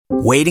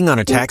Waiting on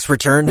a tax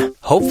return?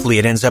 Hopefully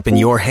it ends up in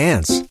your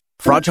hands.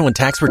 Fraudulent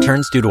tax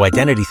returns due to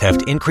identity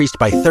theft increased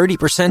by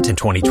 30% in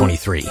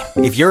 2023.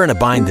 If you're in a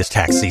bind this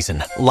tax season,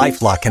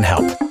 LifeLock can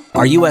help.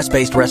 Our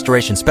U.S.-based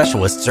restoration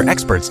specialists are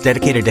experts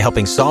dedicated to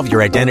helping solve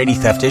your identity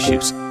theft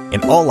issues.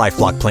 And all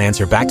LifeLock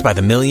plans are backed by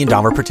the $1 Million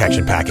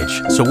Protection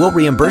Package. So we'll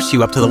reimburse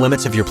you up to the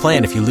limits of your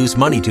plan if you lose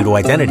money due to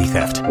identity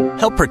theft.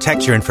 Help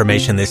protect your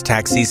information this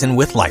tax season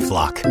with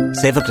LifeLock.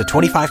 Save up to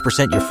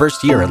 25% your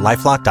first year at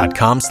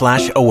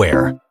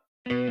LifeLock.com/aware.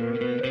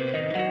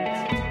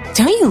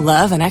 Don't you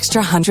love an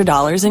extra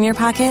 $100 in your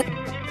pocket?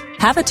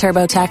 Have a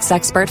TurboTax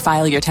expert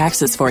file your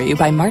taxes for you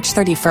by March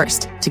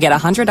 31st to get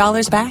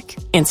 $100 back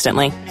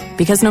instantly.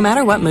 Because no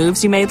matter what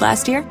moves you made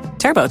last year,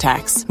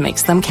 TurboTax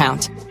makes them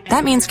count.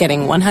 That means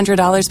getting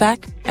 $100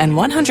 back and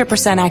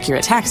 100%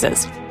 accurate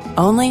taxes,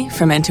 only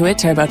from Intuit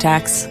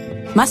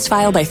TurboTax. Must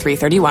file by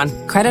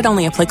 3/31. Credit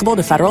only applicable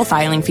to federal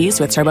filing fees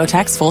with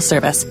TurboTax full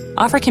service.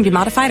 Offer can be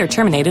modified or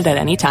terminated at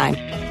any time.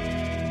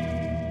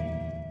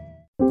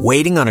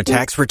 Waiting on a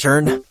tax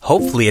return?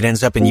 Hopefully it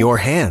ends up in your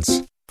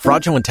hands.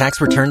 Fraudulent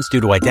tax returns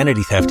due to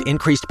identity theft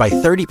increased by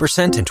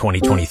 30% in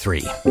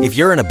 2023. If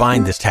you're in a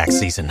bind this tax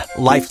season,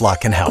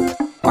 LifeLock can help.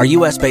 Our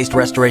U.S.-based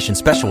restoration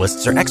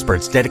specialists are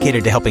experts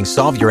dedicated to helping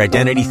solve your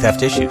identity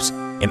theft issues.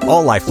 And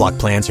all LifeLock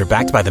plans are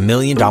backed by the $1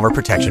 Million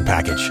Protection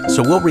Package.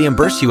 So we'll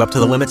reimburse you up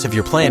to the limits of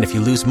your plan if you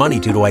lose money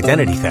due to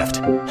identity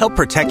theft. Help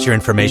protect your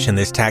information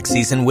this tax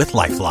season with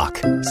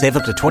LifeLock. Save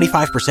up to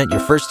 25% your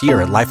first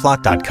year at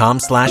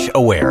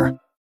LifeLock.com/aware.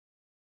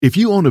 If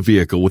you own a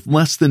vehicle with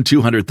less than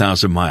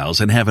 200,000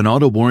 miles and have an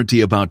auto warranty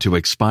about to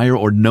expire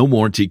or no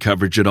warranty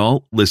coverage at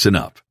all, listen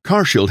up.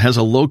 CarShield has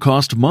a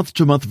low-cost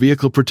month-to-month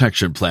vehicle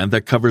protection plan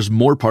that covers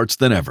more parts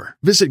than ever.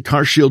 Visit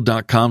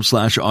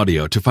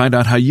carshield.com/audio to find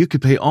out how you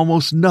could pay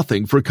almost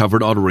nothing for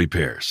covered auto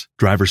repairs.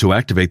 Drivers who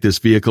activate this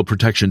vehicle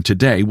protection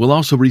today will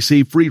also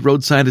receive free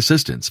roadside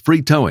assistance,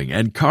 free towing,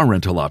 and car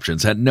rental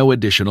options at no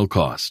additional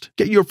cost.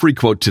 Get your free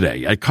quote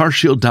today at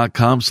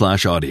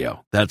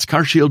carshield.com/audio. That's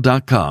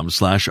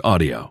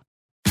carshield.com/audio.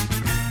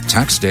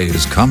 Tax day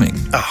is coming.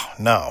 Oh,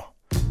 no.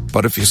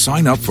 But if you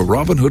sign up for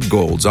Robinhood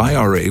Gold's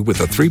IRA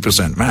with a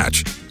 3%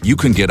 match, you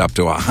can get up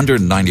to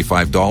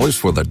 $195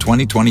 for the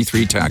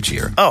 2023 tax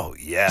year. Oh,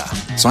 yeah.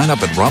 Sign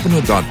up at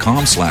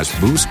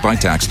Robinhood.com/boost by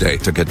tax day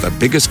to get the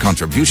biggest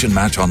contribution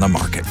match on the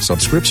market.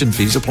 Subscription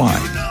fees apply.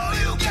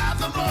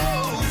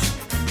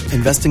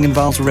 Investing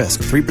involves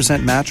risk.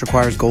 3% match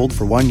requires gold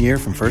for 1 year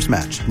from first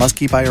match. Must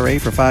keep IRA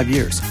for 5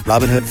 years.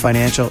 Robinhood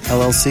Financial,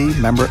 LLC,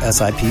 member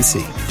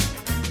SIPC.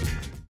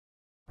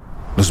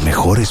 Los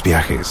mejores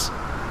viajes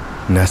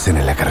nacen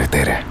en la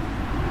carretera,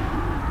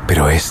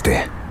 pero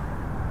este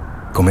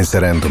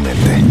comenzará en tu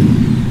mente.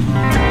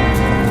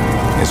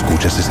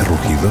 ¿Escuchas ese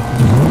rugido?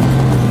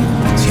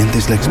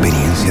 ¿Sientes la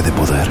experiencia de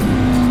poder?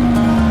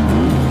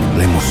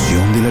 ¿La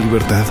emoción de la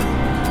libertad?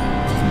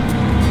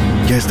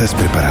 Ya estás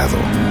preparado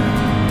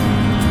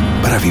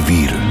para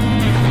vivir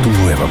tu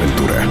nueva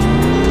aventura.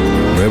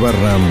 Nueva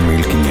Ram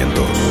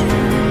 1500,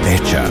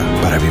 hecha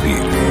para vivir.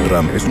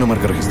 Ram es una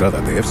marca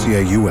registrada de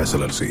FCA US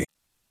LLC.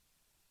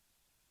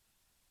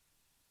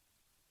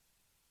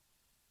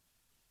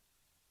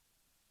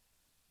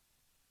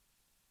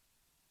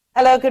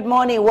 Hello, good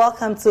morning.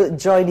 Welcome to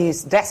Joy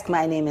News Desk.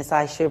 My name is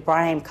Aisha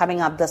Ibrahim.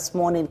 Coming up this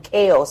morning,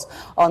 chaos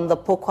on the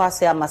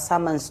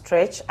Pokwase-Amasaman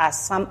stretch as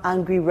some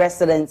angry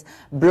residents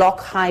block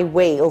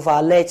highway over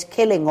alleged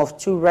killing of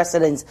 2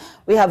 residents.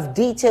 We have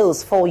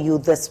details for you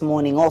this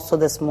morning. Also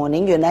this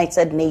morning,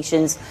 United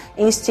Nations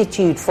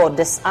Institute for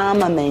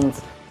Disarmament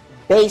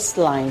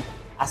baseline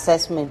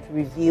assessment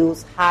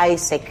reveals high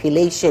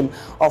circulation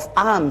of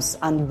arms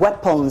and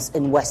weapons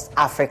in West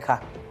Africa.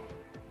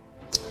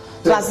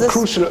 It's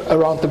crucial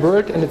around the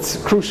world, and it's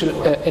crucial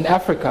in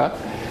Africa.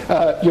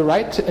 You're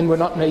right, and we're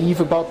not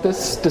naive about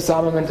this.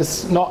 Disarmament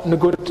is not in a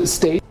good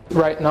state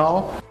right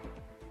now.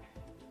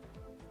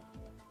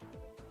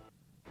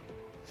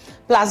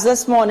 Plus,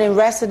 this morning,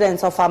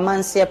 residents of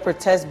Amansie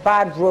protest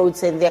bad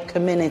roads in their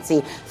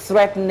community,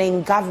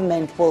 threatening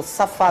government will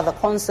suffer the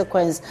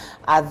consequence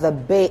as a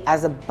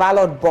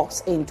ballot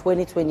box in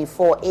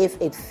 2024 if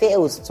it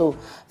fails to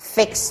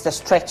fix the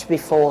stretch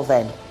before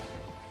then.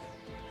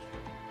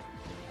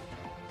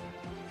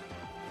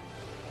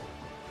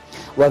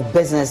 With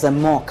business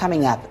and more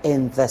coming up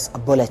in this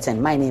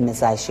bulletin. My name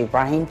is Aisha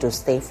Ibrahim. To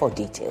stay for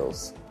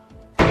details.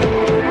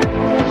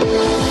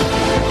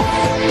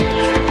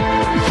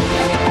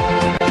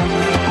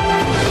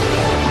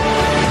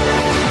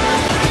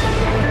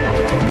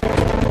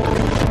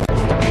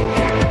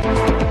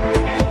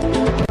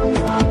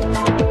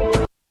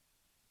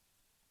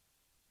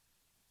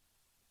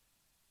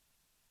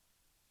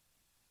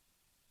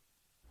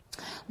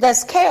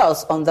 There's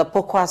chaos on the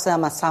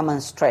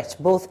Pokwase-Amasaman stretch.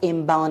 Both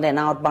inbound and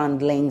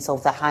outbound lanes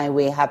of the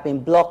highway have been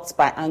blocked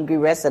by angry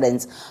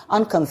residents.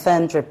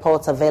 Unconfirmed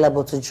reports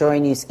available to Joy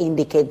News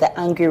indicate that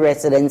angry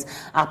residents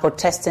are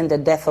protesting the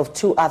death of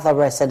 2 other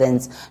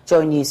residents.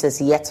 Joy News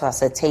has yet to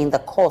ascertain the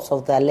cause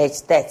of the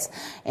alleged deaths.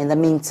 In the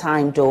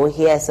meantime, though,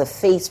 here's a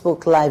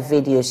Facebook Live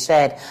video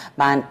shared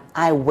by an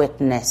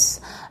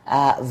eyewitness,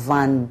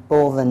 Van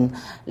Boven.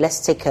 Let's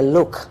take a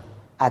look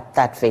at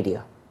that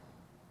video.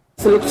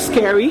 It looks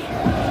scary.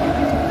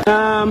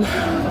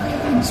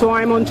 So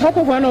I'm on top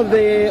of one of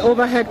the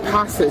overhead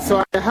passes,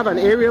 so I have an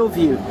aerial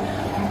view.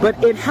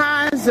 But it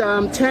has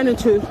turned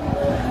into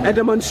a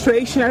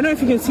demonstration. I don't know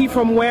if you can see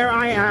from where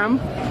I am.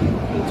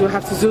 Do I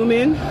have to zoom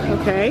in?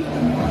 Okay.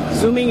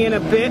 Zooming in a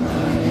bit.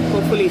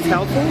 Hopefully it's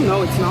helpful.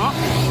 No, it's not.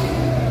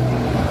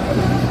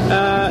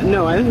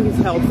 No, I don't think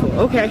it's helpful.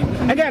 Okay.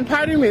 Again,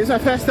 pardon me, it's my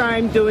first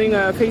time doing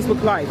a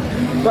Facebook Live.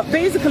 But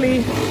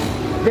basically,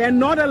 they're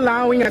not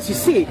allowing, as you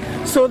see.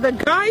 So the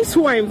guys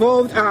who are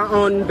involved are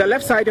on the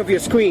left side of your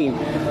screen.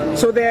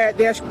 So their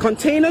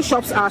container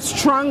shops are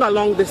strung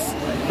along the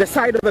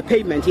side of the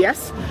pavement,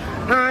 yes?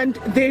 And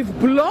they've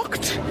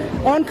blocked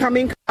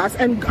oncoming cars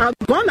and have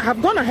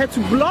gone ahead to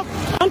block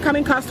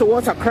oncoming cars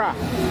towards Accra.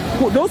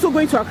 Those who are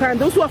going to Accra and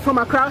those who are from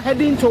Accra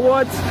heading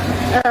towards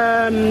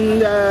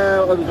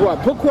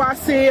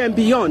Pokwase and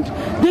beyond,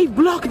 they've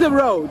blocked the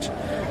road.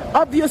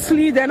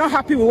 Obviously, they're not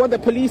happy with what the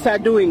police are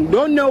doing.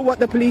 Don't know what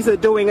the police are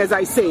doing, as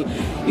I say.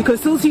 You can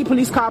still see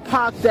police car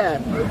parked there.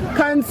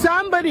 Can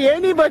somebody,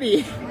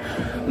 anybody,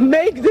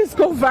 make this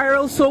go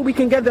viral so we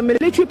can get the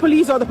military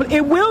police or the police?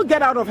 It will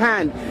get out of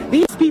hand.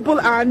 These people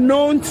are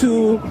known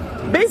to...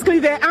 Basically,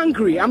 they're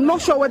angry. I'm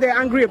not sure what they're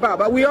angry about,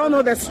 but we all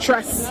know there's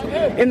stress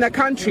in the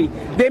country.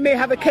 They may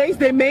have a case,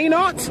 they may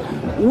not.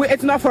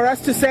 It's not for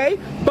us to say,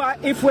 but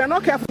if we're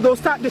not careful, they'll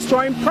start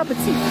destroying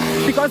property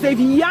because they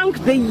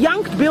yanked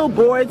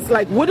billboards,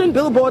 like wooden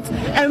billboards,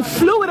 and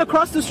flew it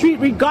across the street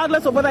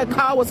regardless of whether a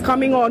car was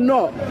coming or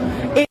not.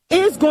 It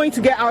is going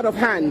to get out of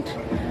hand.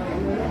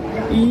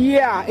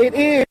 Yeah, it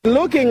is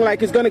looking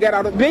like it's going to get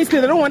out of... Basically,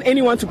 they don't want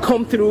anyone to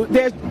come through.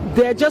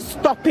 They're just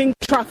stopping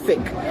traffic.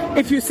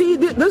 If you see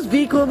this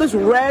vehicle, this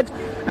red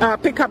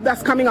pickup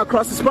that's coming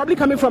across, it's probably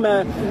coming from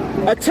a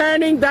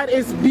turning that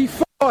is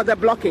before the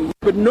blocking.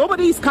 But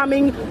nobody's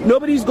coming,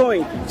 nobody's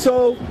going.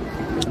 So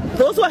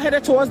those who are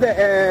headed towards the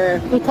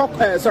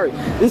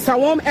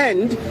Nsawam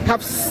end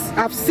have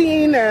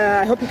seen,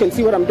 I hope you can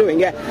see what I'm doing,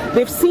 yeah.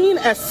 They've seen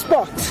a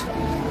spot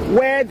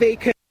where they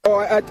can,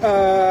 or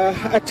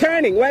a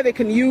turning where they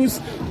can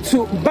use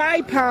to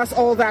bypass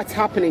all that's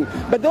happening.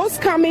 But those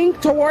coming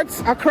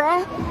towards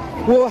Accra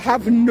will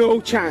have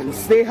no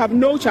chance. They have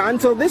no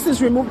chance until this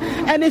is removed.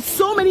 And it's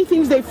so many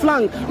things they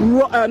flung.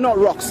 Not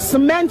rocks,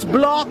 cement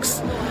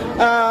blocks,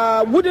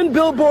 wooden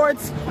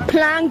billboards,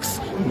 planks,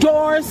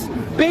 doors,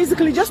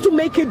 basically just to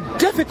make it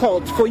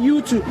difficult for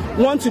you to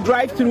want to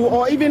drive through,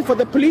 or even for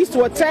the police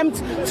to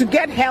attempt to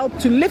get help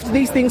to lift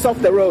these things off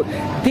the road.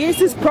 This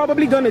is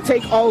probably going to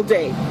take all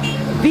day.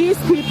 These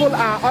people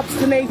are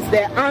obstinate,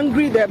 they're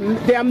angry, they're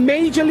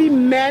majorly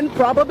men,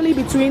 probably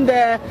between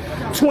their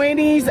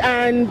 20s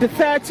and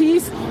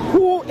 30s,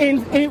 who,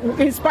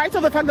 in spite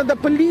of the fact that the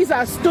police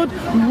are stood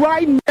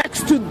right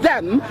next to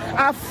them,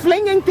 are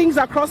flinging things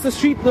across the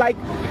street like,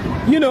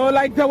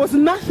 like there was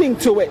nothing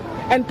to it.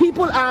 And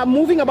people are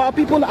moving about,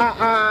 people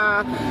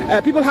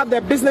have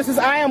their businesses.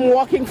 I am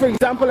walking, for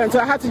example, and so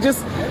I had to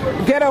just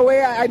get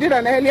away. I did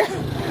an earlier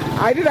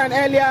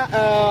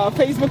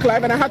Facebook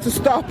Live and I had to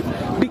stop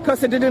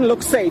because it didn't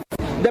look safe.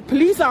 The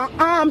police are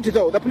armed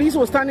though. The police who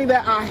were standing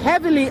there are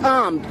heavily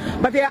armed,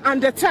 but they are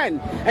under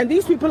 10. And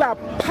these people are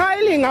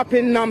piling up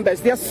in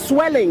numbers. They're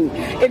swelling.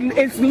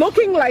 It's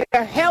looking like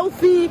a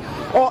healthy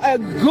or a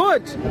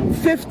good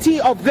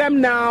 50 of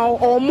them now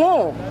or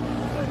more.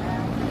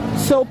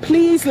 So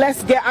please,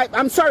 let's get...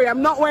 I'm sorry,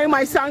 I'm not wearing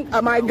my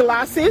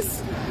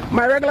glasses,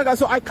 my regular glasses,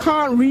 so I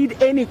can't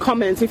read any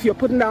comments if you're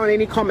putting down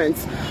any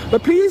comments.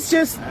 But please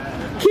just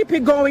keep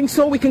it going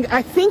so we can...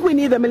 I think we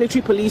need the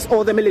military police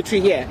or the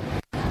military here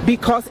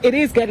because it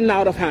is getting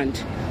out of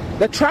hand.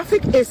 The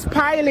traffic is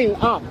piling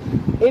up.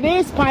 It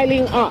is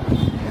piling up.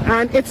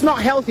 And it's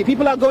not healthy.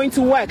 People are going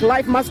to work.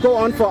 Life must go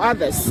on for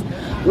others.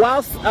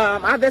 Whilst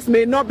others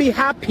may not be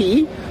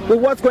happy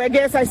with what's going on.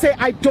 Again, I say,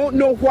 I don't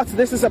know what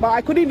this is about.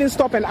 I couldn't even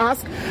stop and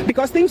ask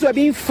because things were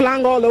being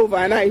flung all over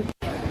and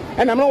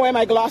I'm not wearing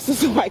my glasses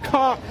so I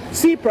can't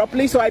see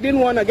properly, so I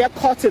didn't want to get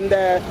caught in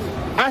the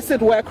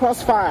acid wear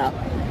crossfire.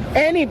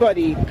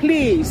 Anybody,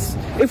 please,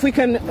 if we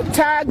can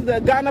tag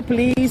the Ghana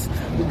police,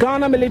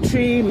 Ghana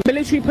military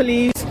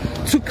police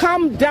to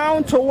come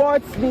down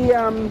towards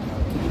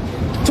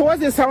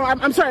this town.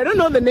 I'm sorry, I don't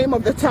know the name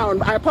of the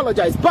town. I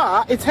apologize,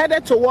 but it's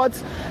headed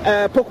towards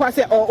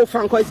Pokwase or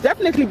Ofanko. It's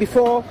definitely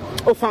before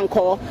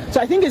Ofanko. So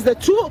I think it's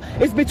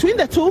between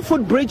the 2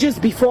 footbridges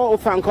before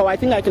Ofanko. I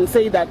think I can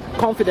say that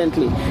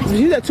confidently. It's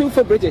between the 2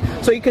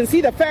 footbridges. So you can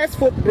see the first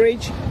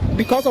footbridge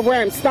because of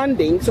where I'm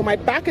standing, so my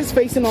back is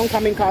facing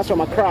oncoming cars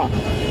from Accra.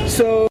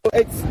 So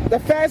it's the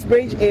first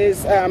bridge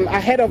is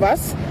ahead of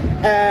us,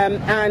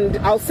 and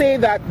I'll say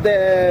that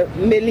the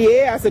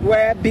melee, as it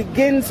were,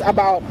 begins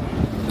about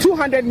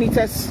 200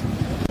 meters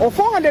or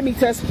 400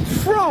 meters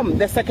from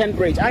the second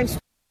bridge.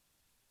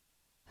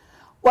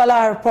 Well,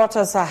 our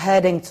reporters are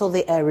heading to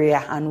the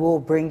area and we'll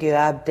bring you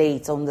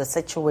updates on the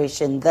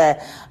situation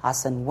there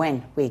as and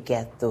when we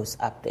get those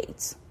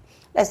updates.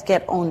 Let's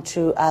get on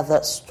to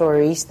other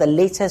stories. The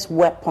latest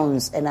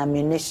weapons and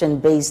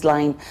ammunition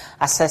baseline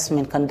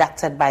assessment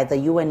conducted by the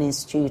UN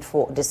Institute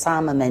for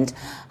Disarmament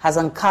has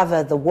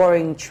uncovered the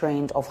worrying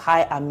trend of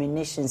high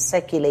ammunition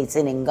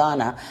circulating in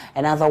Ghana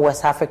and other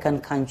West African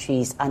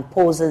countries and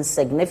posing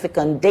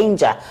significant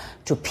danger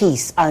to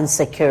peace and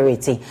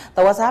security.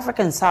 The West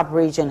African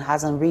sub-region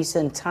has in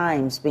recent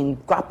times been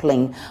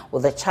grappling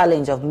with the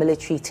challenge of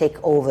military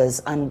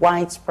takeovers and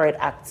widespread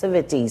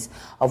activities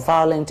of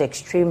violent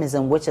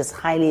extremism, which is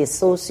highly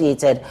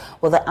associated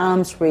with the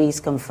arms race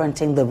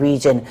confronting the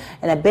region.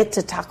 In a bid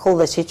to tackle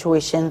the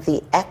situation,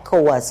 the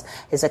ECOWAS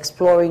is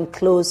exploring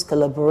close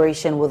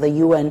collaboration with the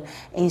UN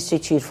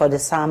Institute for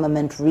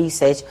Disarmament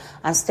Research,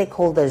 and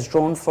stakeholders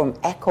drawn from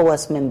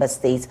ECOWAS member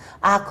states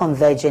are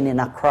converging in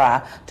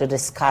Accra to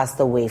discuss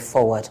the way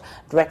forward.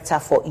 Director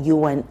for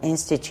UN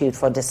Institute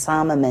for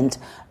Disarmament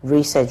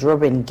Research,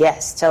 Robin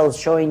Guest,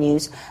 tells Joy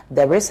News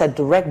there is a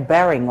direct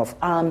bearing of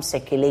arms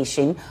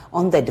circulation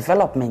on the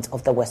development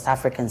of the West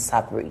African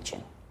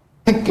sub-region.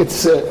 I think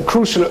it's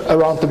crucial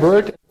around the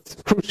world.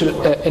 It's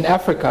crucial in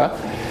Africa.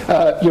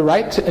 You're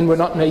right, and we're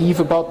not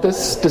naive about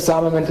this.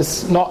 Disarmament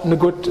is not in a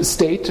good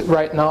state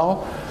right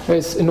now.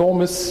 There's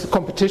enormous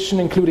competition,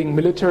 including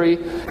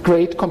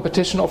military-grade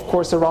competition, of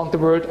course, around the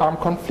world, armed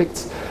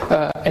conflicts,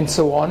 and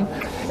so on.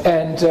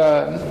 And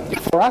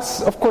for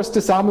us, of course,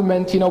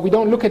 disarmament, we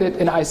don't look at it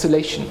in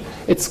isolation.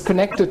 It's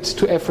connected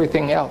to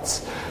everything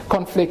else.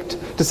 Conflict,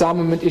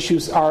 disarmament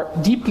issues are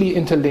deeply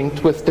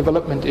interlinked with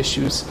development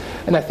issues.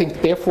 And I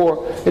think,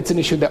 therefore, it's an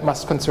issue that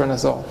must concern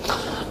us all.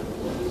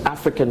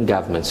 African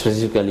governments,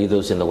 specifically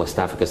those in the West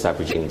Africa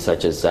sub-region,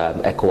 such as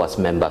ECOWAS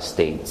member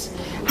states,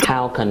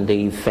 how can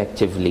they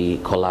effectively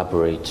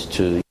collaborate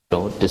to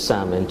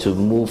disarm and to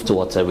move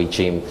towards a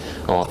regime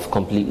of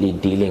completely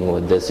dealing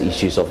with these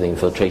issues of the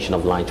infiltration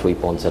of light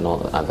weapons and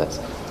all others?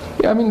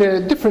 Yeah, I mean, there are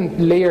different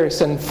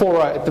layers and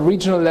fora at the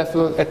regional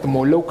level, at the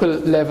more local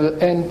level,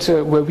 and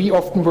where we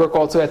often work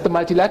also at the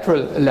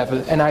multilateral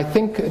level. And I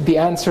think the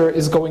answer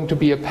is going to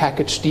be a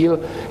package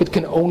deal. It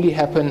can only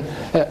happen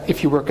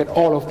if you work at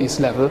all of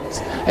these levels,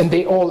 and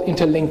they all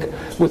interlink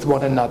with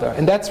one another.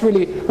 And that's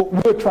really what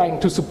we're trying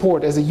to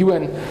support as a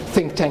UN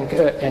think tank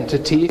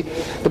entity.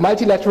 The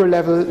multilateral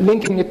level,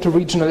 linking it to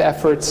regional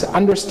efforts,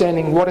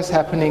 understanding what is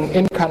happening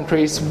in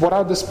countries, what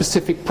are the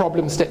specific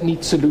problems that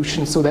need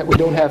solutions, so that we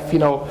don't have,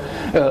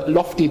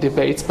 lofty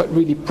debates, but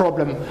really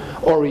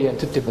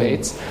problem-oriented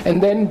debates,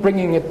 and then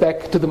bringing it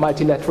back to the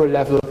multilateral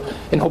level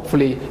and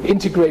hopefully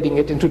integrating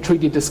it into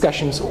treaty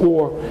discussions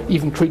or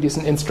even treaties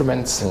and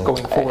instruments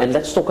going forward. And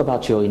let's talk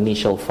about your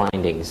initial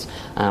findings.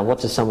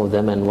 What are some of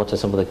them, and what are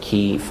some of the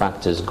key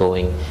factors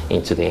going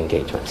into the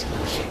engagement?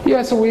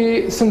 Yeah, so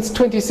we, since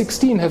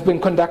 2016, have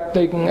been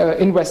conducting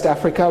in West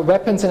Africa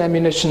weapons and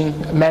ammunition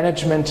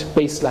management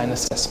baseline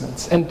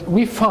assessments. And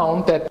we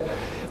found that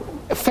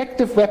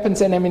effective weapons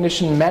and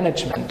ammunition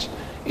management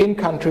in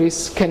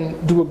countries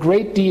can do a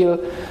great deal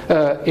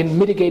in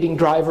mitigating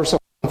drivers of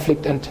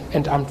conflict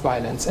and armed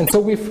violence. And so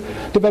we've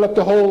developed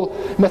a whole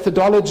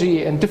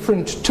methodology and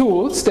different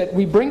tools that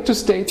we bring to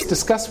states,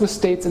 discuss with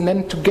states, and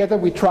then together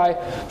we try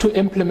to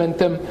implement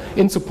them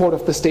in support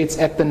of the states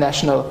at the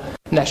national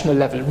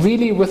level,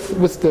 really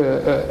with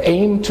the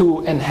aim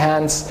to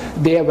enhance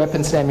their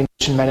weapons and ammunition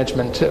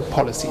management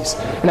policies.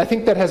 And I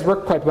think that has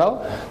worked quite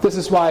well. This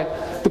is why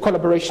the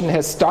collaboration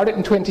has started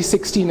in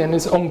 2016 and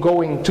is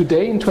ongoing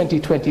today in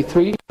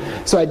 2023.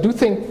 So I do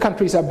think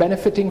countries are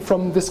benefiting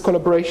from this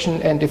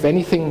collaboration, and if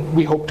anything,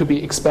 we hope to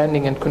be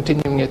expanding and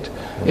continuing it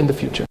in the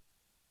future.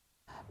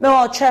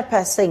 Meanwhile,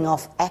 chairperson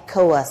of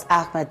ECOWAS,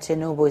 Ahmed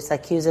Tinubu, is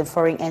accusing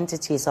foreign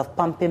entities of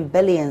pumping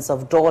billions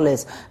of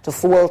dollars to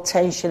fuel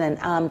tension and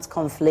armed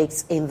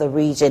conflicts in the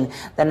region.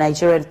 The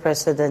Nigerian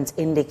president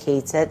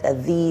indicated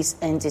that these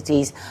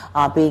entities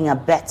are being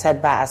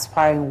abetted by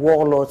aspiring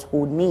warlords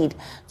who need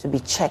to be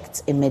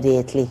checked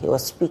immediately. He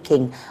was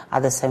speaking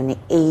at the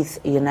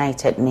 78th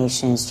United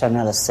Nations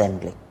General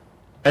Assembly.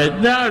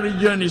 That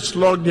region is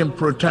locked and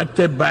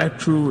protected by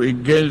true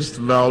against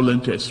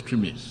violent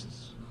extremists.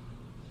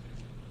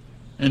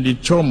 And the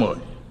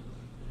turmoil,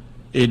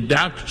 a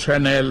dark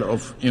channel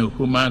of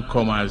inhuman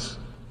commerce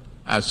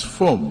has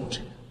formed.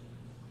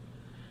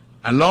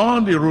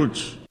 Along the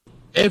route,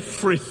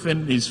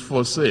 everything is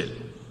for sale.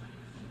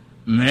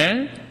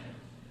 Men,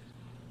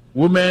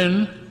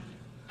 women,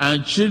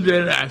 and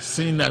children are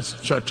seen as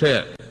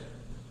chattel.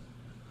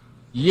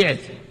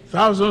 Yet,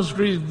 thousands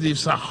reach the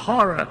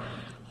Sahara,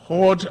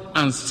 hot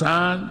and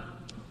sand,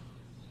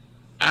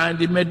 and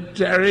the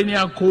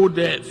Mediterranean cold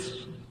death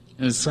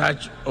in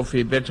search of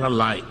a better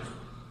life.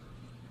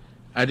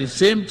 At the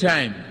same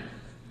time,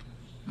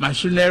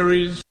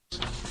 mercenaries,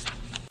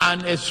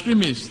 and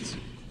extremists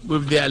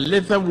with their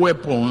lethal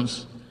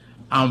weapons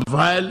and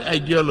vile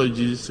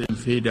ideologies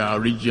invade our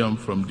region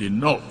from the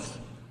north.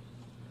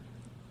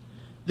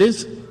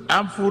 This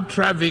harmful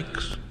traffic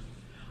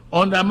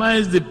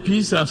undermines the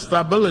peace and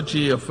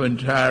stability of the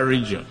entire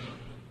region.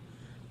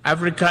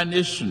 African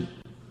nation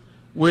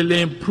will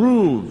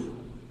improve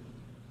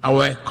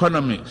our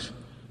economics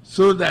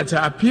so that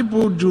our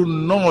people do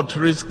not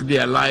risk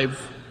their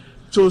life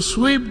to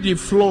sweep the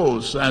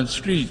floors and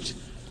streets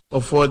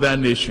of other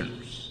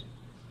nations.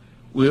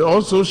 We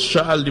also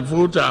shall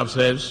devote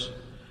ourselves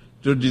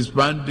to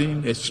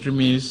disbanding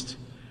extremist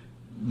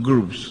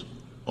groups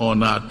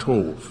on our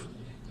turf.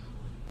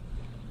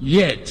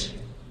 Yet,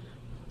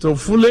 to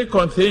fully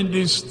contain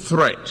this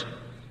threat,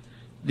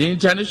 the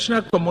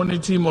international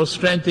community must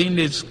strengthen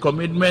its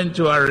commitment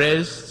to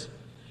arrest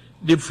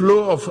the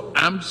flow of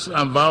armed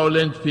and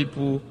violent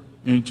people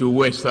into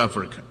West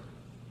Africa.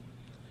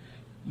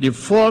 The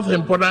fourth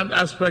important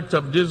aspect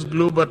of this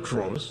global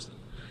trust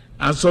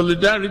and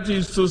solidarity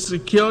is to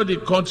secure the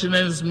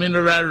continent's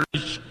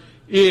mineral-rich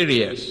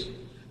areas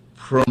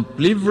from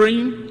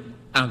plundering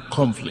and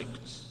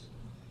conflicts.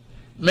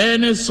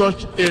 Many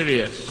such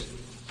areas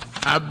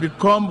have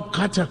become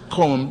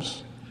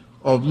catacombs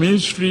of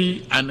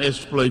misery and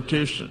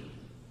exploitation.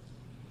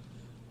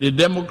 The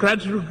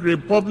Democratic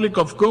Republic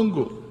of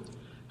Congo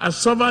has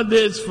suffered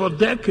this for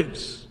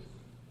decades,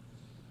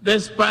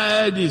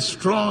 despite the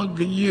strong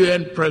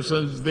UN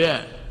presence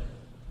there.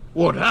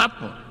 What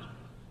happened?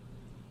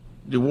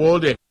 The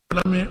world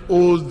economy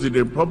owes the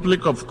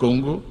Republic of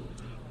Congo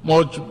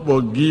much,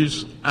 but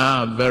gives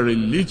her very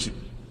little.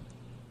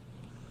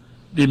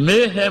 The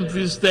mayhem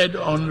visited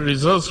on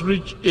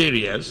resource-rich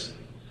areas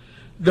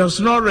does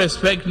not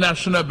respect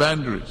national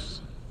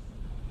boundaries.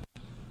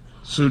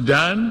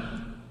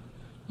 Sudan,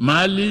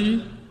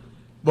 Mali,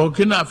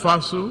 Burkina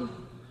Faso,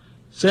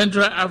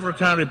 Central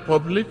African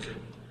Republic,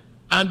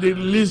 and the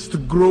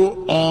list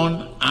grow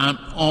on and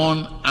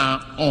on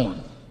and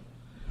on.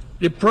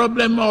 The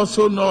problem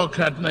also knocks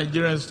at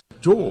Nigerians'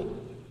 door.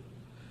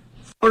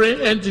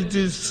 Foreign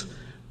entities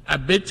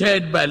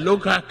abetted by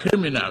local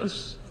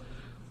criminals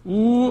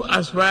who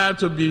aspire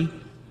to be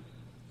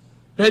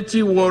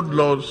petty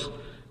warlords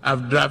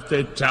have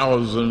drafted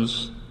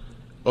thousands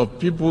of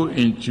people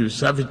into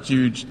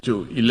servitude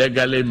to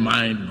illegally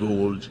mine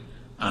gold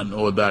and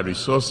other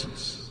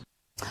resources.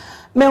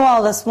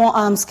 Meanwhile, the Small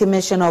Arms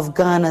Commission of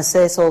Ghana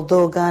says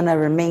although Ghana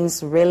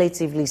remains a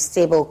relatively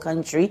stable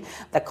country,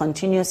 the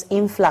continuous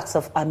influx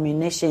of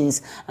ammunition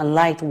and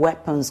light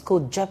weapons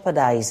could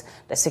jeopardize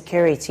the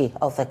security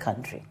of the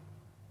country.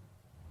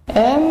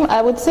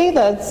 I would say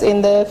that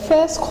in the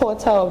first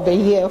quarter of the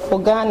year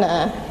for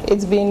Ghana,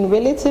 it's been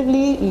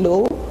relatively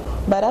low,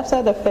 but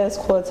after the first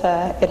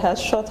quarter, it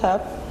has shot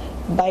up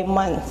by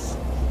months.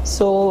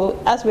 So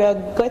as we are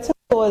getting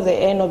towards the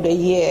end of the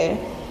year,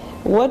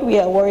 what we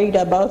are worried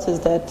about is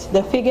that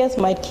the figures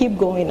might keep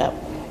going up,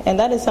 and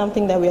that is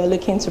something that we are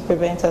looking to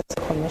prevent as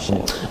a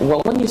commission.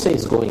 Well, when you say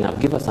it's going up,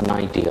 give us an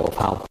idea of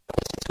how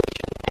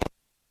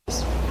the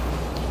situation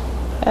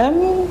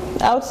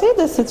is. I would say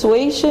the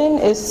situation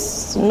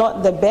is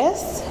not the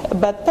best,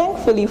 but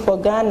thankfully for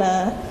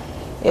Ghana,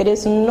 it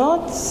is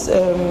not,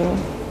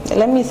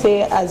 let me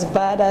say, as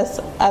bad as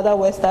other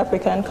West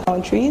African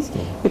countries,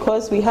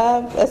 because we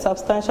have a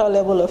substantial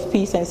level of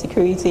peace and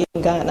security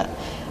in Ghana.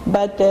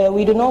 But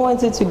we do not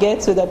want it to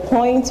get to the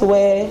point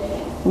where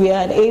we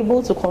are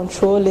unable to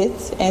control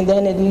it and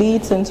then it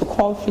leads into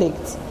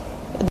conflict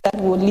that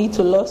would lead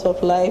to loss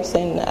of lives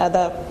and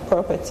other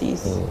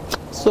properties.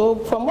 So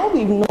from what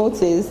we've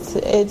noticed,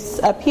 it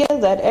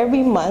appears that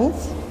every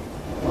month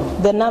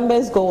the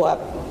numbers go up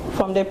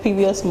from the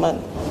previous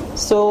month.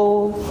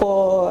 So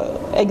for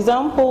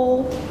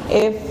example,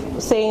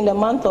 if say in the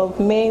month of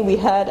May we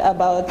had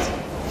about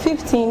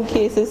 15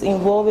 cases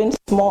involving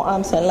small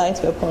arms and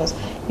light weapons,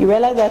 you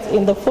realize that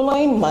in the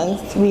following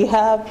month we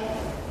have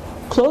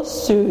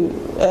close to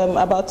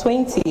about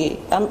 20.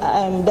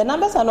 The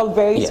numbers are not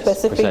very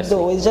specific, precisely.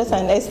 Though, it's just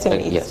an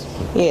estimate.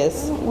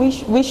 Yes.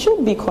 We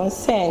should be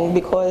concerned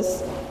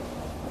because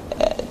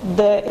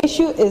the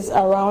issue is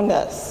around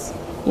us.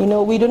 You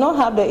know, we do not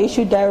have the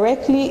issue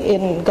directly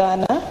in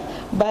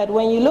Ghana, but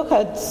when you look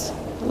at,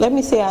 let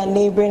me say, our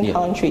neighboring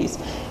countries,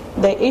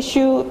 the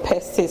issue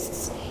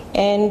persists.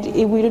 And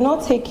if we do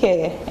not take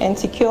care and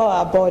secure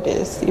our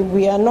borders, if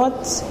we are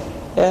not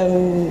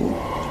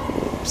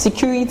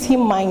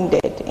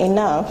security-minded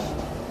enough,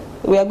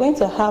 we are going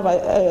to have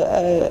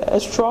a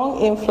strong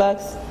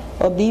influx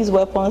of these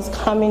weapons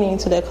coming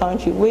into the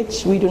country,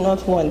 which we do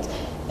not want.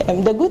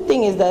 The good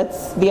thing is that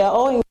they are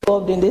all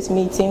involved in this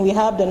meeting. We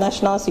have the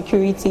national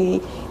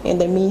security in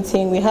the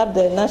meeting. We have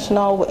the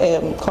National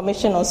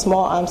Commission on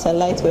Small Arms and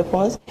Light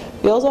Weapons.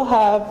 We also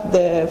have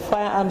the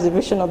Firearms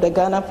Division of the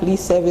Ghana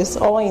Police Service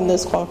all in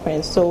this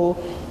conference. So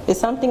it's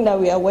something that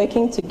we are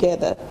working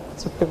together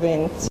to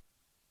prevent.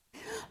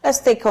 Let's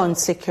take on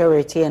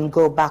security and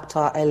go back to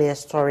our earlier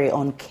story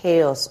on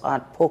chaos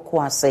at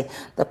Pokwase.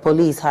 The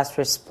police has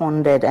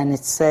responded and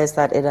it says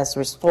that it has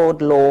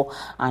restored law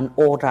and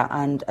order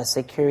and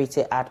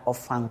security at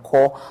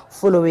Ofanko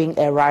following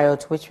a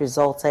riot which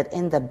resulted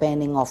in the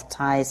burning of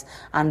ties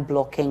and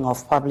blocking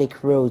of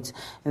public roads.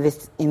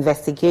 This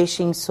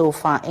investigation so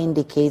far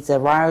indicates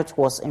the riot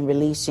was in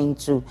relation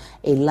to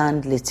a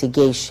land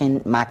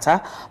litigation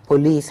matter.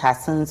 Police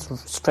has since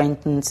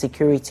strengthened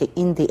security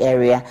in the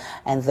area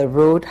and the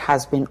road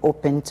has been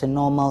opened to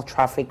normal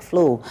traffic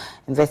flow.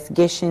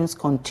 Investigations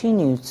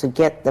continue to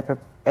get the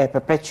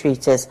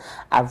perpetrators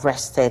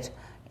arrested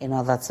in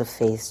order to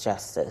face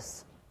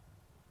justice.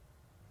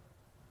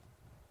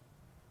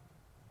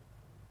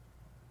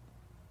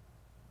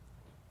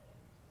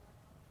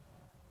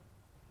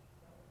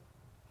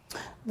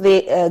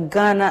 The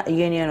Ghana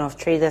Union of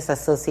Traders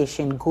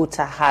Association,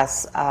 GUTA,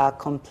 has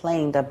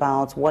complained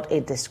about what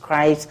it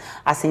describes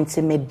as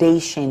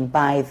intimidation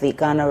by the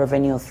Ghana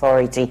Revenue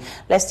Authority.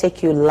 Let's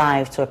take you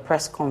live to a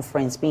press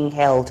conference being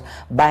held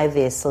by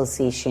the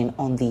association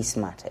on these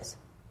matters.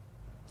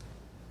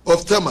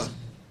 Of Tema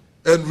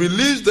and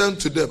release them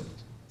to them.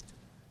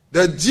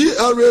 The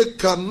GRA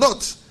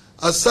cannot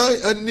assign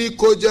any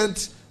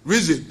cogent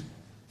reason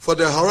for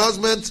the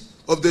harassment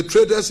of the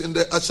traders in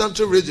the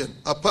Ashanti region,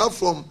 apart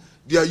from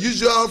their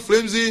usual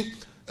flimsy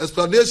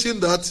explanation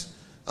that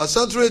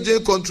Ashanti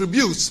region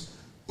contributes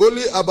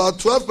only about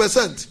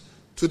 12%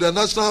 to the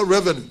national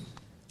revenue.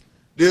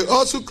 They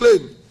also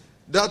claim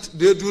that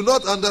they do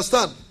not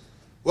understand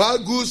why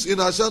goods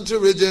in Ashanti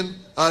region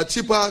are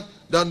cheaper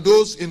than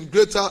those in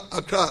Greater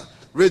Accra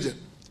region,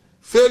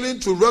 failing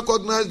to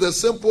recognize the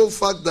simple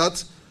fact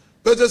that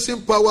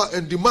purchasing power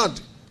and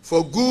demand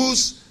for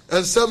goods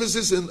and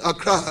services in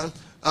Accra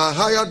are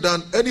higher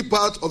than any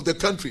part of the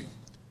country.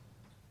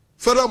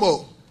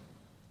 Furthermore,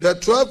 the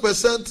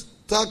 12%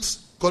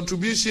 tax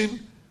contribution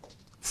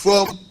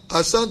from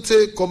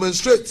Ashanti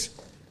commensurate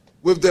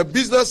with the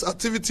business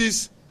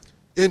activities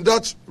in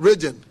that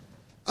region,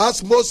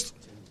 as most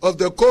of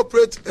the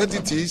corporate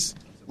entities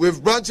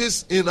with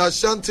branches in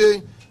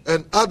Ashanti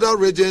and other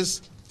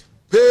regions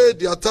pay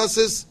their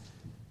taxes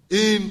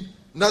in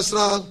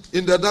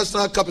the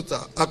national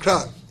capital,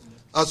 Accra,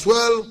 as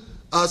well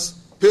as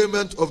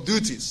payment of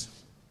duties.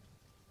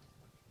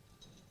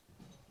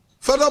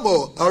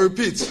 Furthermore, I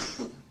repeat,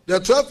 the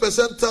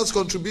 12% tax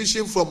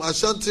contribution from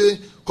Ashanti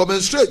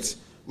commensurate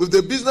with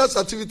the business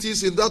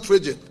activities in that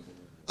region,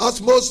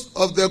 as most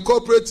of the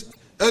corporate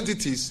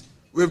entities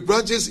with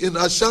branches in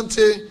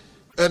Ashanti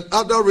and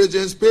other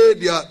regions pay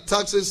their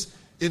taxes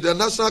in the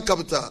national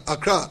capital,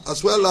 Accra,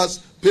 as well as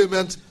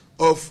payment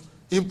of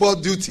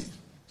import duty.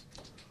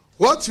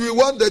 What we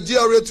want the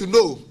GRA to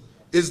know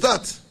is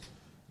that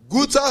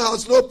GUTA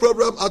has no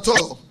problem at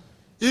all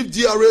if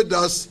GRA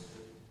does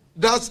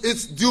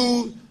its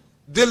due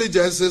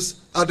diligences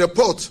at the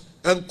port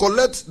and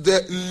collect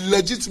the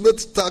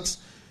legitimate tax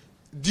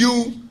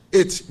due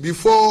it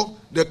before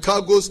the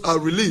cargoes are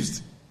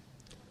released.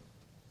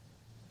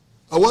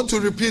 I want to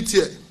repeat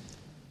here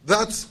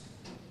that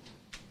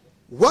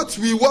what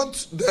we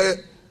want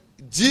the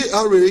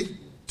GRA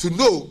to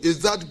know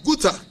is that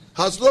GUTA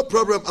has no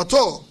problem at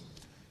all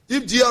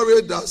if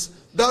GRA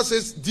does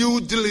its due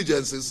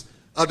diligences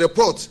at the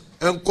port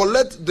and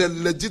collect the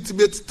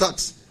legitimate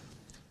tax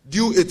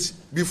due it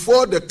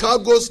before the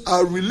cargoes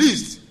are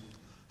released.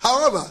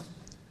 However,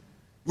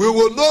 we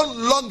will no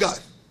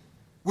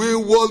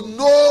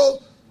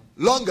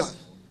longer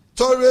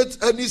tolerate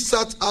any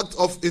such act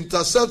of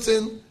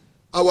intercepting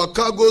our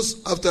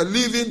cargoes after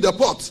leaving the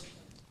port.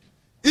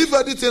 If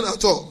anything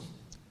at all,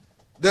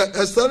 the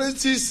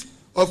externalities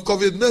of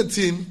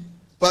COVID-19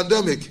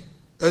 pandemic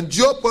and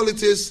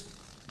geopolitics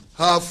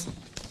have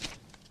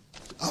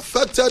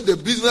affected the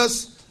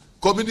business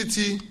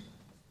community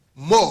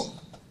more,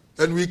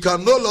 and we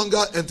can no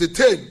longer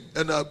entertain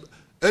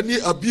any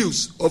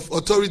abuse of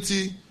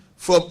authority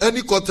from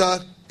any quarter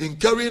in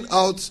carrying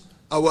out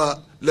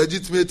our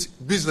legitimate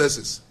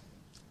businesses.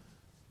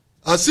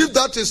 As if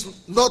that is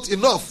not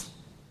enough.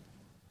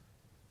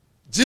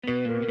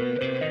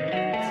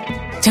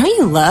 Don't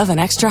you love an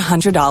extra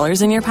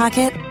 $100 in your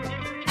pocket?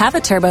 Have a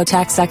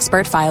TurboTax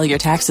expert file your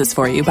taxes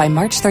for you by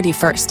March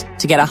 31st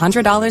to get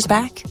 $100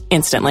 back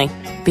instantly.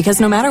 Because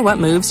no matter what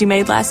moves you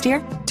made last year,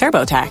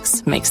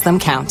 TurboTax makes them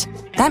count.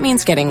 That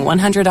means getting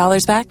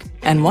 $100 back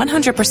and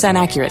 100%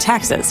 accurate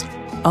taxes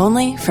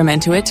only from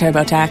Intuit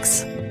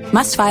TurboTax.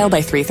 Must file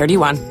by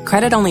 3/31.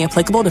 Credit only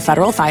applicable to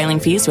federal filing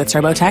fees with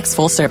TurboTax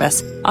full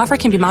service. Offer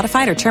can be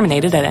modified or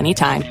terminated at any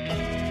time.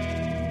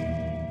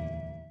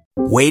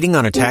 Waiting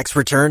on a tax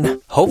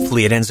return?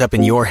 Hopefully it ends up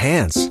in your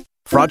hands.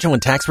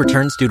 Fraudulent tax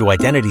returns due to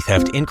identity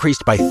theft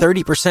increased by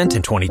 30%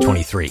 in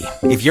 2023.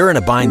 If you're in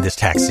a bind this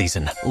tax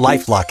season,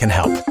 LifeLock can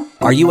help.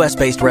 Our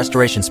U.S.-based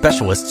restoration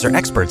specialists are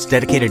experts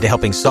dedicated to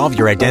helping solve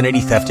your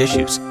identity theft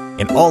issues.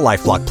 And all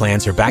LifeLock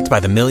plans are backed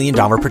by the $1 Million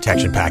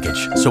Protection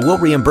Package. So we'll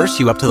reimburse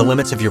you up to the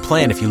limits of your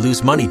plan if you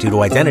lose money due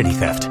to identity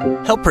theft.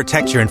 Help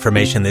protect your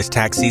information this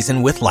tax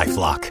season with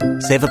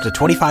LifeLock. Save up to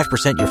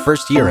 25% your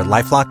first year at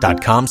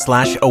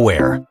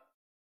LifeLock.com/aware.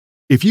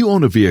 If you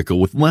own a vehicle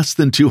with less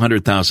than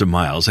 200,000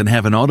 miles and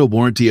have an auto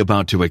warranty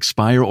about to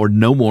expire or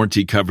no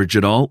warranty coverage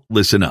at all,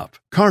 listen up.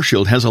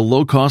 CarShield has a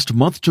low-cost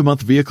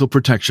month-to-month vehicle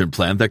protection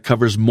plan that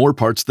covers more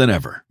parts than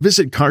ever.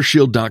 Visit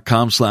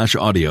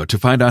carshield.com/audio to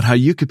find out how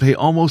you could pay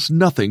almost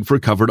nothing for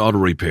covered auto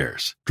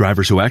repairs.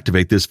 Drivers who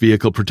activate this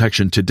vehicle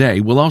protection today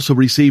will also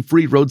receive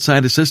free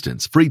roadside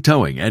assistance, free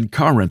towing, and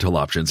car rental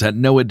options at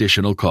no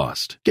additional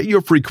cost. Get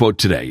your free quote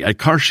today at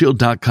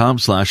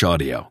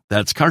carshield.com/audio.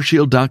 That's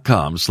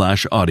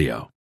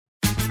carshield.com/audio.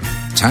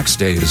 Tax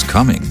day is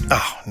coming.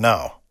 Oh,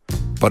 no.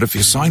 But if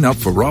you sign up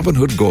for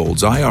Robinhood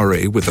Gold's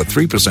IRA with a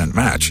 3%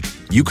 match,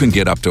 you can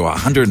get up to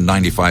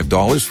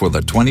 $195 for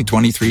the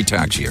 2023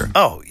 tax year.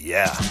 Oh,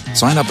 yeah.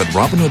 Sign up at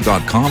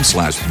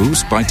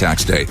Robinhood.com/boost by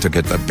tax day to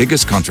get the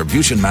biggest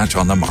contribution match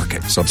on the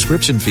market.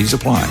 Subscription fees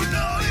apply.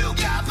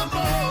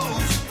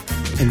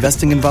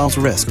 Investing involves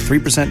risk.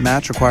 3%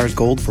 match requires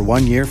gold for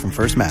 1 year from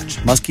first match.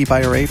 Must keep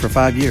IRA for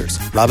 5 years.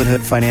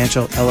 Robinhood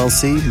Financial,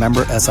 LLC,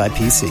 member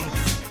SIPC.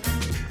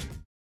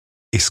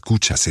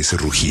 ¿Escuchas ese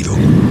rugido?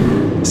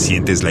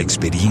 ¿Sientes la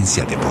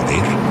experiencia de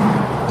poder?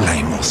 ¿La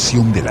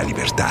emoción de la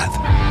libertad?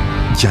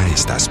 Ya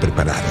estás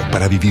preparado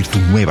para vivir tu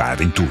nueva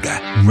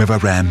aventura. Nueva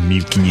Ram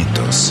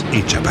 1500,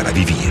 hecha para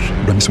vivir.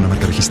 Ram es una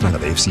marca registrada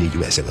de FCA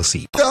US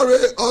LLC.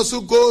 DRA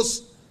also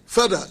goes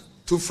further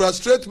to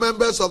frustrate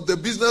members of the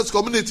business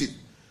community,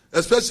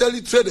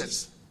 especially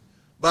traders,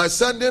 by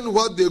sending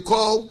what they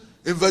call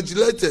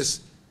invigilators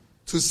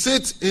to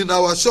sit in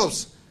our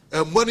shops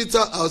and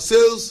monitor our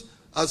sales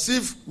as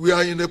if we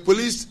are in a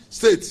police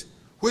state,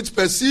 which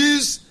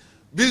perceives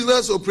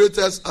business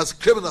operators as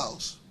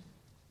criminals.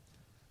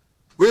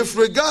 With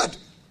regard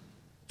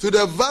to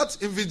the VAT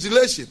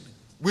invigilation,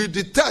 we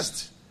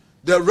detest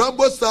the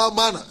Rambo-style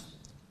manner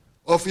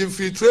of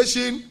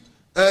infiltration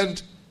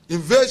and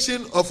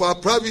invasion of our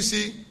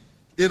privacy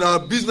in our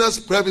business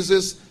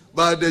premises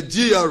by the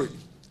GRA.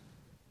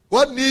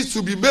 What needs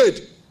to be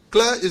made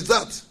clear is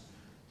that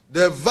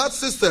the VAT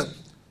system,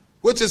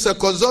 which is a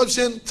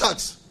consumption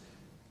tax,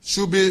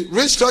 should be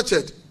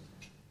restructured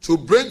to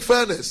bring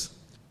fairness,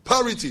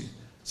 parity,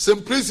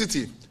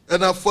 simplicity,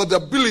 and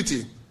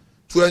affordability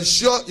to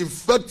ensure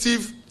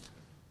effective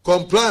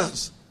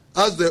compliance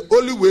as the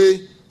only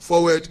way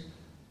forward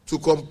to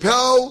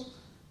compel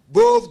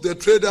both the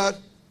trader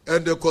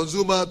and the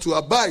consumer to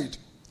abide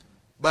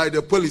by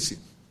the policy.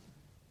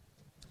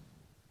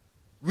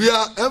 We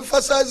are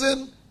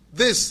emphasizing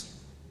this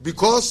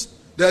because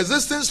the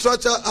existing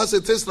structure as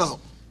it is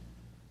now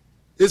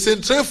is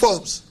in three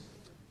forms,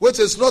 which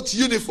is not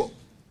uniform.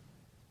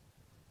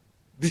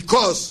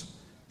 Because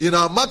in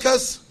our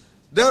markets,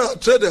 there are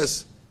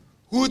traders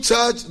who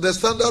charge the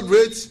standard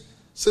rate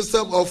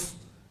system of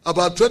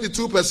about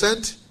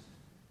 22%.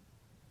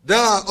 There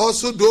are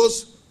also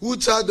those who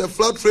charge the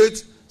flat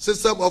rate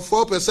system of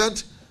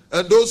 4%,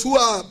 and those who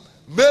are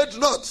made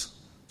not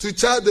to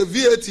charge the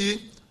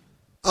VAT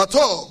at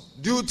all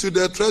due to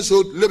the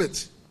threshold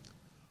limit.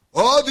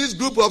 All these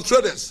group of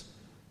traders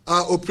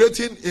are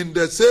operating in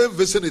the same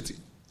vicinity.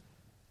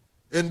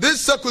 In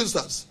this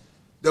circumstance,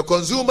 the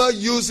consumer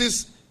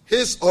uses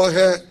his or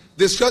her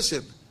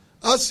discretion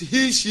as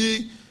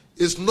she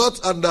is not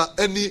under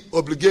any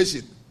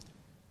obligation.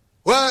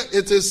 Where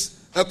it is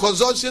a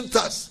consumption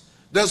tax,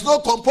 there's no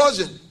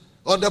compulsion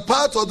on the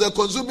part of the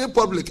consuming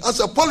public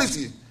as a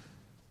policy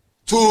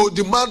to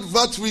demand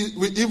VAT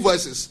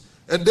invoices,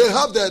 and they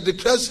have the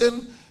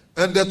discretion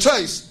and the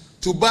choice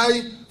to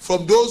buy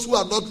from those who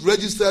are not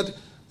registered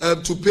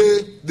to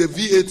pay the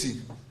VAT.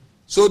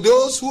 So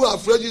those who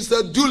have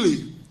registered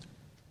duly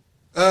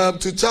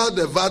to charge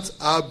the VAT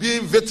are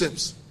being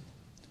victims.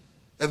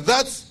 And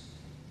that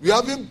we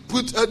haven't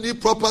put any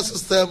proper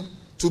system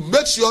to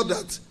make sure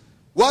that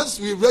once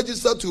we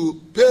register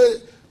to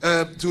pay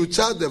to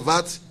charge the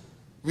VAT,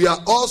 we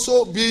are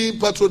also being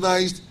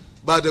patronized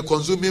by the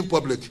consuming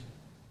public.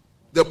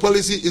 The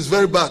policy is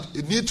very bad.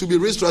 It needs to be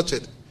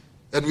restructured.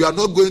 And we are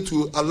not going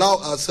to allow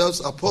ourselves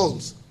a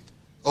pawns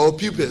or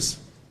pupils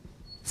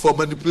for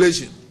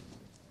manipulation.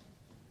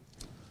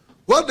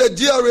 What the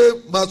GRA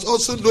must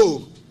also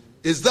know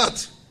is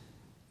that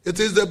it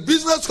is the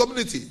business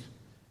community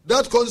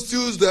that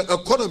constitutes the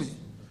economy,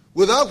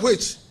 without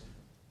which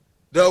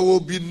there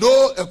will be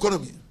no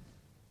economy.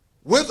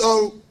 With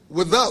or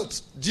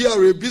without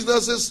GRA,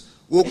 businesses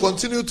will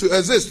continue to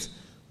exist,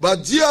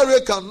 but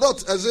GRA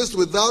cannot exist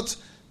without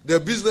the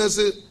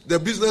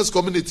business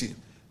community.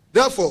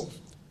 Therefore,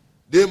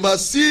 they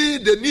must see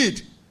the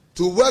need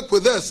to work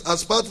with us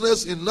as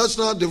partners in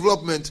national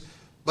development,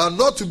 but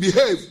not to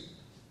behave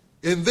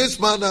in this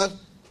manner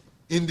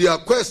in their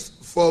quest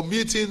for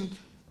meeting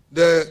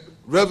the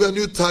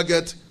revenue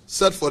target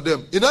set for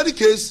them. In any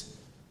case,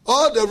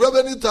 all the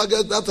revenue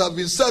targets that have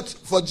been set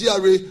for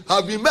GRA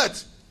have been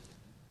met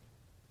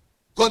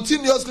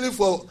continuously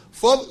for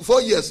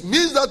 4 years.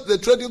 Means that the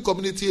trading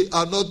community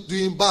are not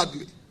doing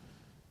badly.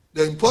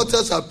 The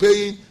importers are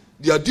paying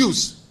their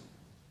dues.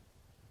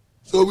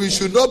 So we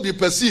should not be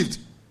perceived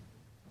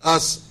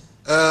as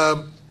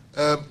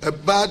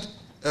bad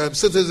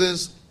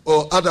citizens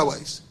or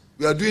otherwise.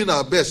 We are doing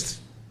our best.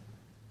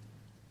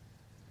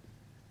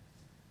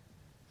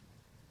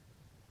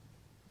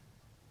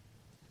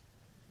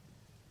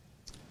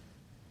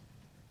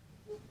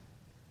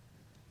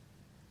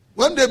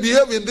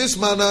 behave in this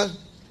manner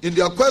in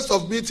their quest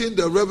of meeting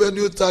the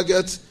revenue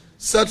targets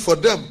set for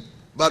them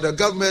by the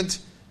government,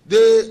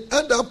 they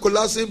end up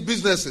collapsing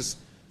businesses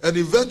and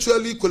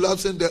eventually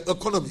collapsing the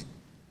economy,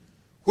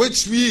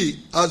 which we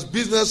as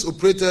business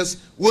operators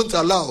won't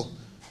allow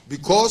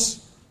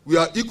because we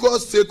are equal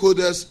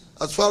stakeholders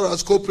as far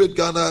as corporate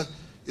Ghana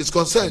is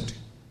concerned.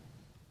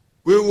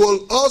 We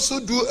will also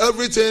do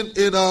everything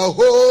in our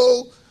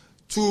whole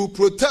to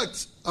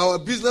protect our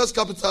business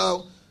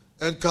capital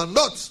and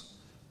cannot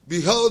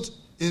be held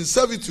in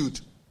servitude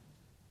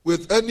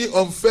with any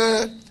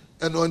unfair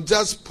and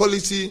unjust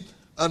policy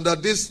under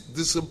this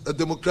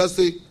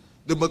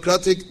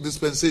democratic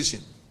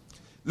dispensation.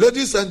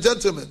 Ladies and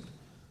gentlemen,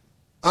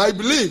 I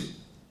believe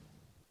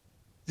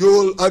you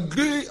will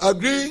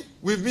agree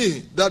with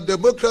me that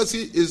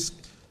democracy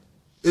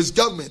is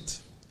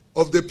government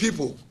of the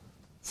people,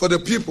 for the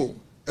people,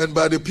 and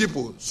by the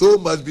people, so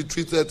must be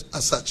treated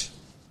as such.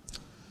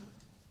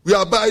 We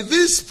are by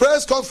this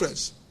press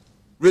conference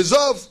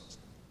resolved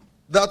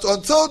that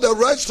until the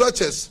right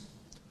structures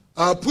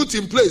are put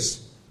in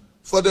place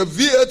for the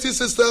VAT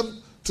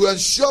system to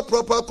ensure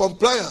proper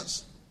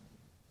compliance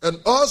and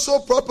also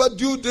proper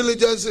due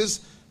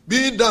diligences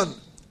being done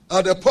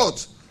at the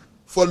port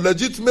for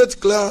legitimate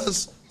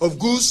clearance of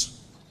goods,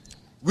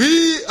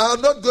 we are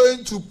not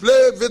going to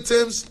play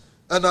victims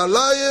and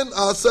allowing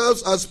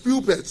ourselves as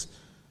puppets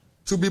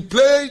to be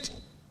played,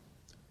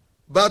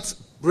 but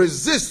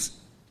resist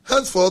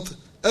henceforth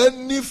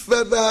any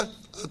further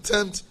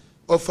attempt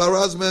of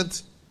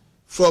harassment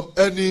from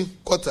any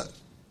quarter.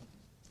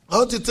 I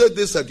want to take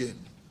this again.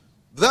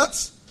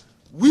 That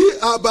we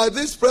are by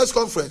this press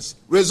conference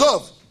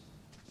resolved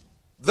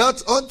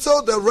that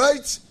until the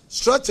right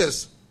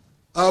structures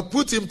are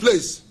put in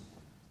place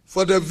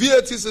for the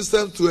VAT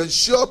system to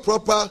ensure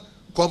proper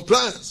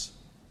compliance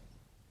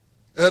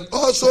and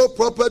also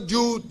proper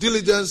due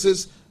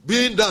diligences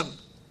being done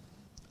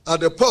at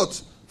the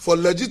port for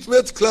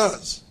legitimate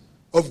clearance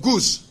of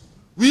goods,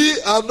 we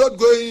are not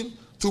going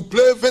to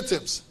play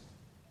victims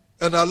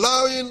and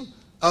allowing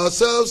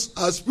ourselves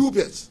as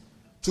puppets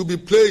to be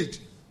played,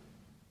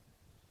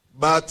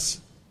 but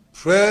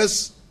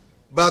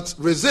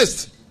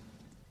resist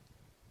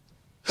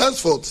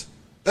henceforth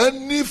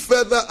any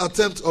further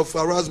attempt of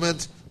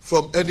harassment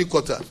from any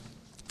quarter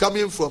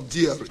coming from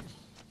DRA.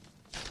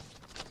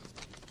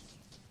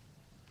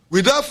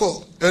 We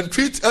therefore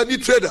entreat any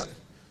trader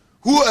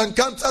who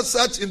encounters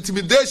such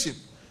intimidation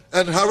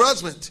and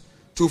harassment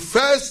to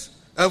first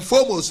and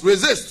foremost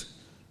resist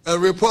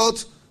and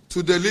report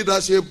to the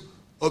leadership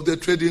of the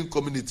trading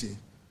community.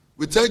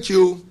 We thank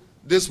you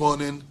this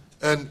morning,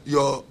 and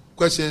your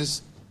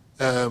questions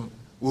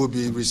will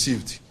be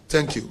received.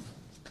 Thank you.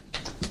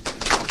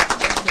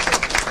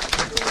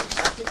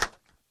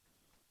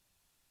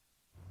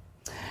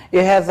 You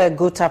have the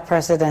Guta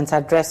president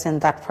addressing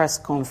that press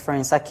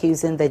conference,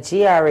 accusing the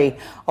GRA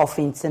of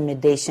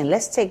intimidation.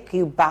 Let's take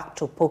you back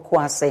to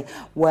Pokwase,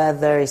 where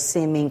there is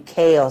seeming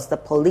chaos. The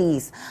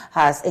police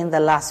has, in the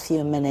last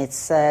few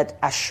minutes,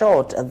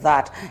 assured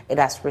that it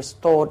has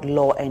restored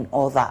law and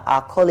order.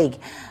 Our colleague,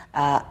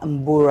 Samuel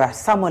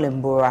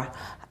Mbura,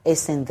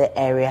 is in the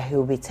area. He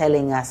will be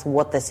telling us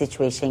what the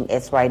situation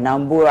is right now.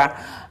 Mbura,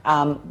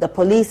 the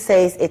police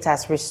says it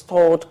has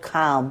restored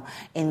calm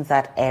in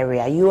that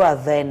area. You are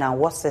there now.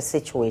 What's the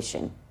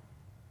situation?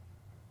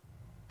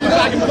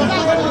 Frame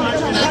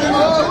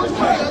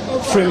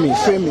me.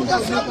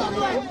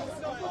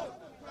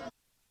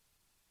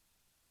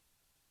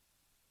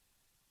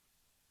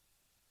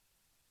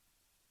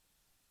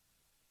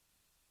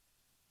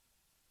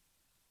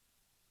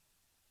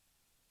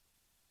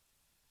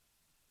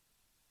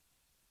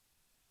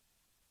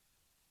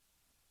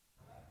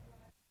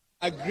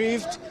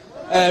 Aggrieved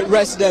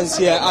residents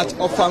here at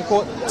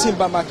Ofanko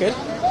Timber Market,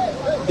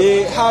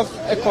 they have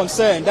a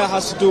concern that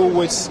has to do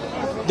with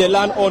the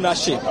land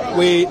ownership.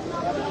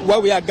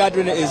 What we are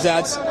gathering is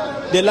that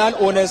the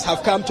landowners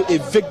have come to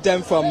evict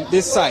them from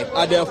this site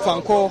at the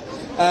Ofanko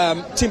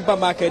Timber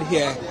Market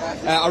here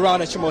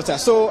around Achimota.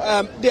 So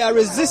they are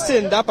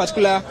resisting that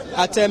particular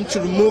attempt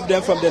to remove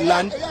them from the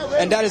land,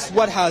 and that is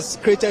what has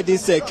created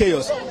this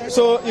chaos.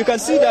 So you can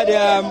see that they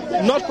are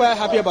not quite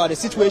happy about the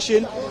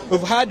situation.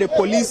 We've had the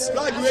police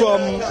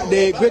from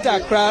the Greater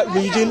Accra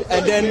region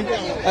and then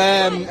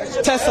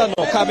Tessano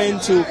coming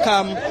to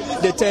calm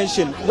the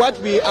tension. What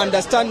we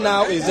understand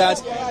now is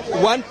that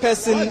one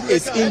person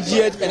is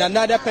injured and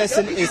another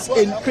person is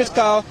in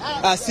critical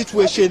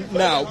situation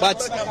now.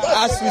 But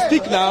as we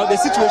speak now, the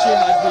situation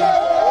has been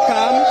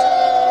calmed,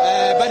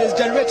 but it's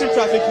generating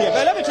traffic here.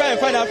 But let me try and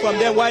find out from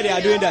them why they are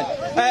doing that.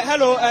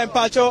 Hello,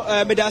 Pacho,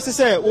 Medasi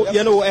say,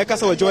 you know,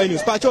 Ekasa join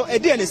news. Pacho,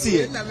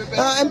 DNC.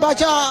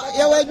 Pacho,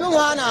 you will do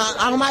one,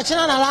 I'm matching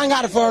on a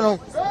langar for no.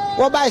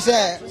 What by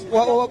say,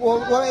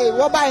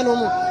 what by no?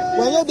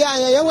 When you get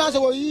a young answer,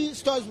 will you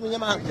start with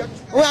your man?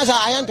 Who has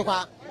I am to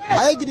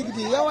I get it.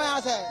 You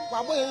want to say,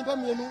 Papa, you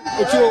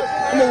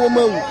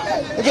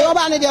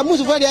Oba ne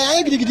musu for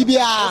dey gidi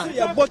bia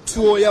ya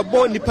botuo ya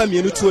bo nipa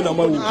mienu tuo na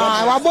mawu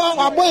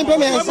wabo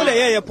implement mo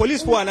dey ya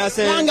police for na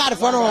say langard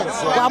for no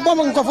wabo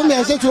mo nkofo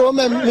me se tuo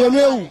mienu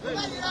ewu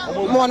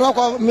mo no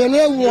ko mienu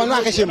ewu won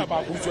akehim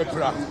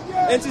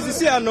enti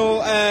sisi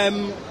ano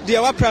dey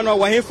wa pra no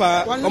wa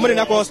hefa omo dey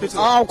na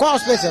hospital ko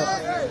hospital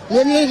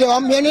mienu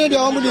dey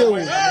omo dey ewu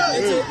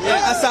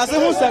asase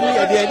hu sami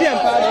ya dey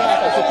empa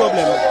na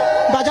problem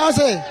but I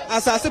say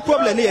asase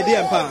problem ne dey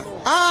empa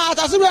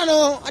asase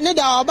no ne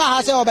da oba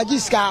ha se oba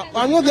giska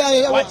onu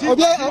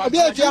obi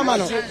etuama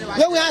no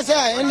we wi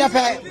say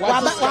endepe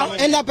wa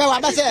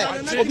ba se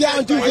obi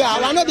antu fi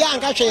a wa no bi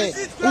anka hwe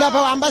endepe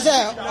wa ba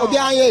se obi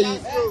anye yi.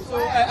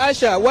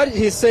 Aisha, what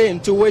he's saying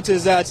to which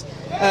is that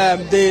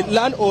the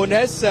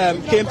landowners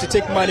came to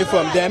take money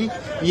from them,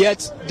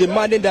 yet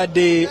demanding that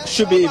they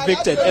should be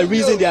evicted, a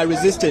reason they are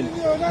resisting.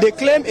 The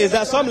claim is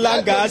that some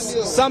land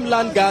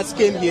guards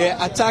came here,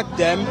 attacked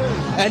them,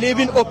 and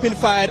even opened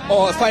fire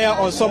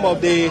on some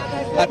of the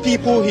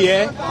people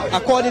here.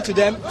 According to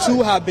them,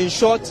 2 have been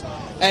shot,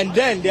 and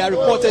then they are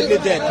reportedly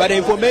dead. But the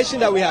information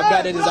that we have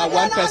gathered is that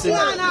 1 person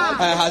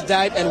has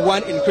died and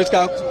 1 in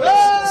critical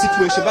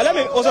situation. But let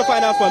me also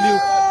find out from you.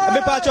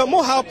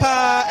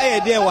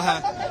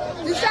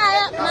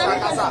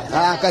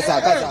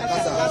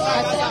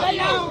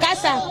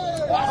 Kasa.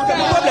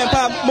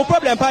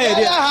 Problem pa ye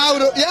dia. How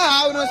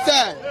no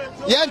say.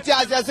 Yenti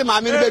asese ma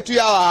me betu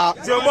ya wa.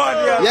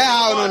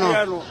 How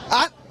no.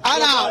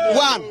 Ana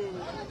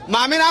 1.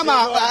 Ma me na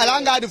ma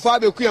alanga de fo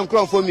abeku en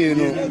kron fo mi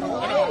no.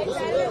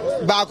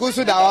 Baku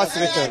su da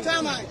hospital.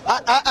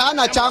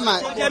 Ana chama.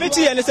 Ya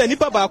beti ye ne say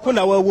nipa baku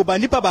na wawu ba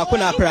nipa baku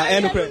na pra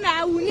enu pra.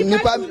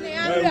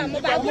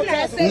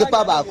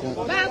 Nipa baku.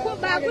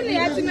 Baku ne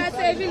yatima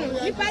save no.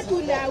 Nipa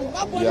tu na.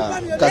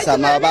 Kasa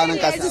ma ba nan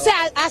kasa. Say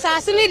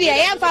asase ne dia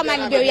ye mfa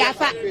man de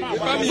yafa.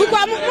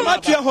 Buko ma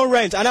tua home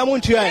rent and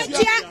amun tua.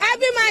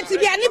 Every month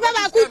bia nipa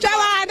baku twa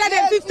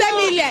 150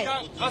 million.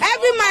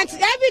 Every month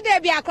every day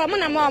bia kromo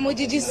na ma mo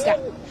jijiska.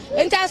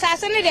 Enta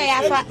asase ne dia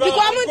yafa.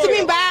 Buko amun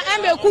timi ba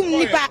amekum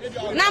nipa.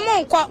 Na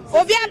monko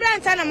obi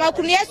abranta na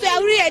makunu yeso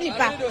awuri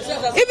nipa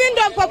even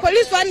though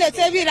police one dey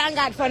save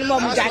langard for no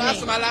mujane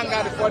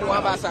langard for no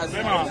abasas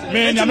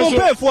me nya mo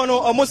pay for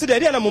no omo se dey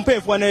na mo pay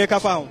for no ye ka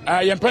fa ho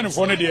ye pen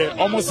for no dey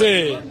omo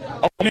se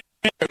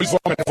police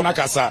for na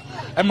kasa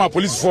e ma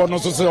police for no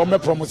so se omo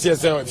promise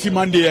say fi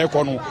Monday e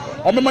ko no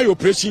omo ma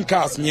operation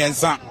cars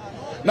nyensa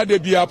na dey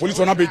bia police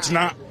na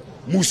betina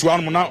musu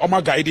anu na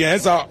omo guide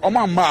yensa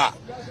omo ma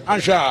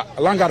ansha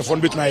langard for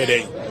no betina ye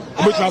dey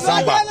omo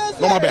samba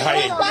no ma be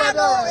high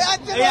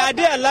yeah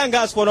dey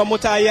langas for no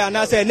motaya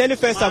na say any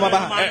first time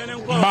aba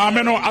ma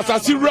me no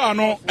asasi ra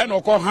no e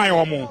no ko han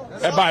omo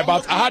e buy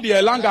but I had the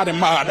langard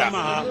mahada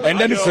and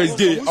then the first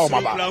day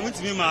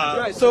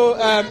ba. So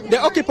the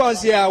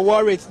occupants here are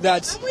worried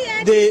that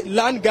the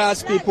land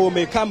guards people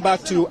may come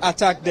back to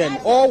attack them.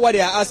 All what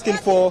they are asking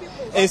for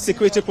is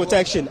security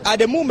protection. At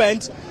the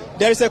moment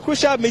there is a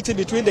crucial meeting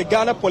between the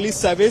Ghana Police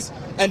Service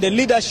and the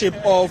leadership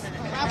of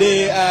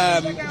the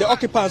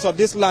occupants of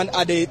this land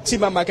at the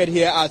timber market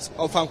here at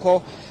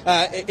Ofanko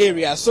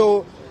area.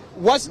 So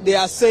what they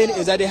are saying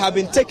is that they have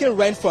been taking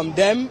rent from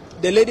them.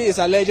 The lady is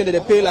alleging that they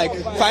pay like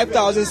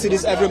 5,000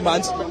 cedis every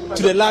month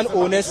to the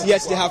landowners,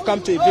 yet they have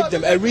come to evict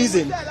them. A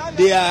reason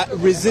they are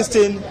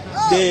resisting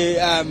the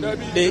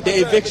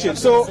eviction.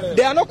 So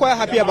they are not quite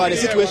happy about the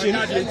situation.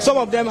 Some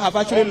of them have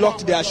actually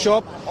locked their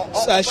shops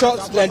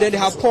and then they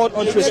have called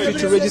onto the street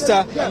to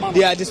register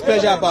their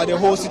displeasure about the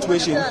whole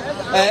situation.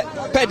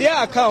 Per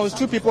their accounts,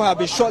 2 people have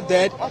been shot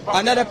dead,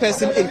 another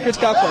person in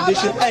critical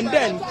condition, and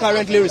then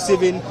currently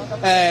receiving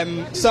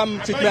some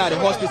treatment at the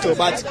hospital.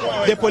 But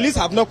the police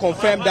have not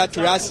confirmed that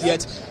to us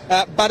yet.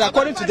 But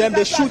according to them,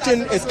 the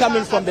shooting is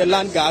coming from the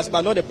land guards,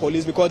 but not the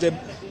police, because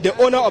the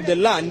owner of the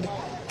land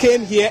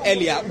came here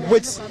earlier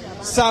with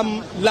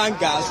some land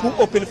guards who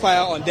opened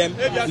fire on them,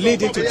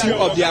 leading to 2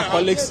 of their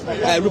colleagues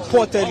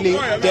reportedly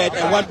dead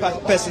and 1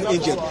 person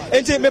injured.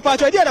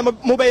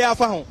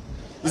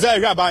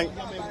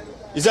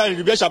 Is that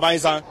Rebecca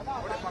Bansan?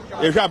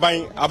 If you are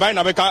buying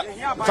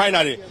Abay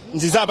finally,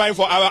 this is buying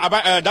for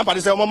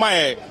Dampadi say,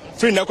 my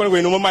free no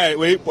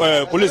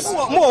police.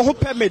 More who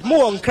permit,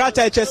 more on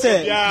Crata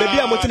HSA, baby,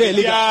 I'm not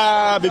illegal.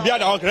 Yeah, baby, I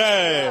don't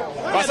care.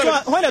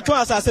 When the 2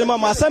 assassin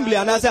assembly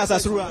and as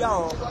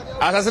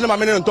assassin, my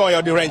men on toy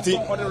or the renting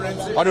or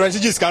the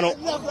renting cano.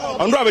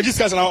 On drive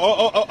discussion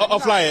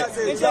of fly.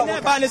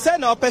 But it's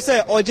no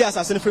person or just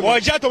assassin free or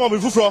Jato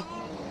with Fufro.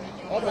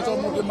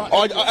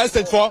 Or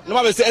estate for no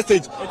matter say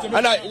estate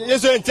and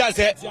yes you tell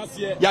say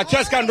ya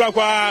trust can do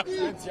kwa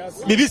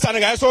bibi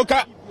sanaga so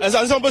ka as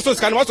some person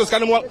can what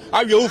can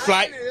how you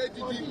fly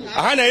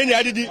ahana any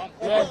adidi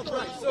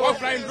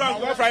flying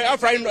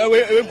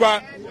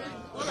kwa.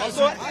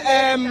 So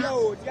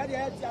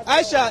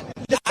Aisha,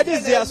 that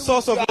is their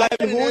source of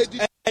livelihood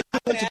and they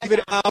want to give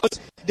it out.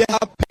 They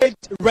have paid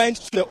rent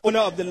to the owner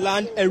of the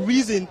land, a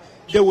reason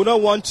they will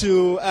not want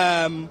to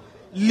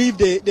leave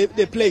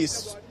the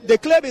place. The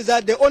claim is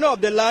that the owner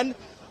of the land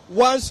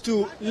wants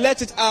to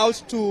let it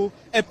out to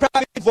a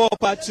private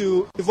developer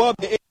to develop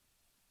the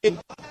area.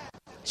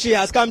 She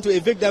has come to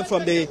evict them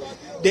from the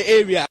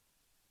area.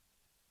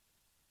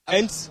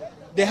 And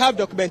they have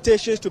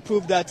documentations to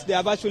prove that they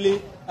have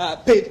actually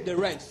paid the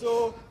rent.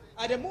 So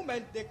at the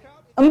moment, the crowd...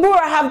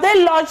 Mbura, have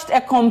they lodged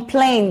a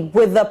complaint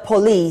with the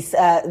police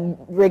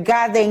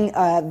regarding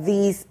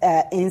these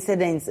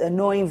incidents,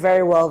 knowing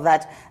very well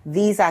that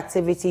these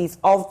activities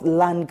of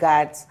land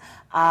guards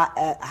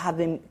have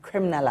been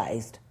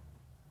criminalized?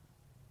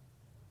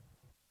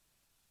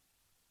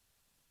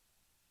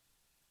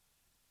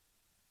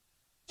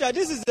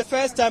 This is the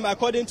first time,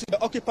 according to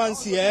the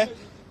occupants here,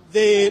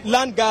 the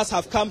land guards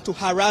have come to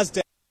harass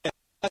them. That's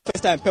the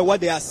first time, per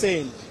what they are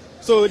saying.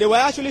 So they were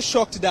actually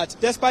shocked that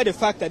despite the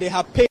fact that they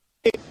have paid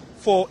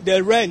for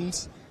the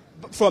rent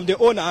from the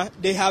owner,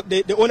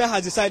 the owner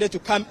has decided to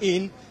come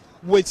in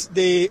with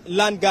the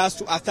land guards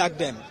to attack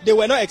them. They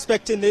were not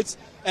expecting it,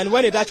 and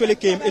when it actually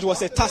came, it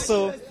was a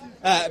tussle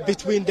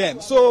between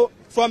them. So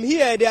from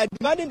here, they are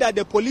demanding that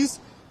the police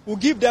will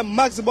give them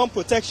maximum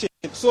protection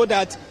so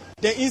that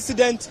the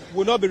incident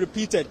will not be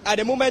repeated. At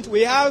the moment,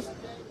 we have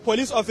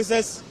police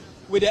officers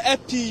with the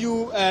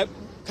FPU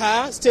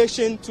car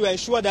stationed to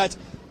ensure that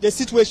the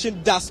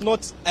situation does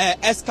not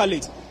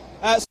escalate.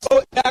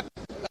 So they are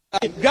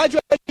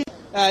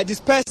gradually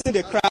dispersing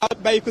the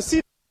crowd, but you could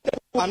see that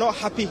people are not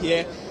happy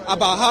here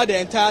about how the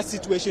entire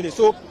situation is.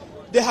 So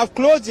they have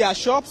closed their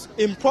shops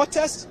in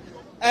protest,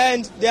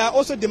 and they are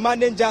also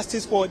demanding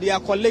justice for their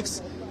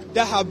colleagues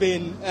that have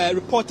been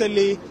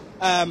reportedly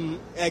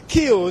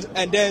killed,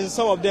 and then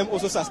some of them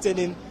also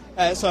sustaining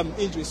some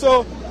injuries.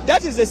 So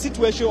that is the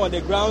situation on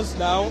the grounds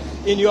now.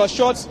 In your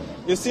shots,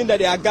 you've seen that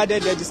they are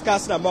gathered, they're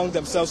discussing among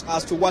themselves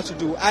as to what to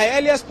do. I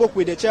earlier spoke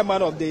with the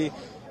chairman of the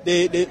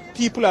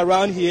people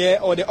around here,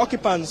 or the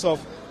occupants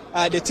of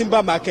the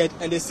timber market,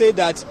 and they say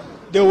that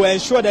they will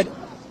ensure that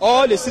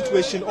all the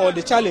situation or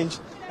the challenge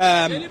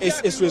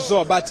is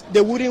resolved, but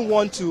they wouldn't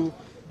want to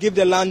give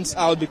the lands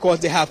out because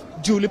they have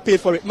duly paid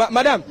for it.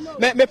 Madam,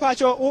 me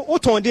pacho o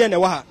ton dia na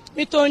wa ha.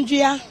 Me ton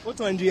dia. O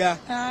ton dia.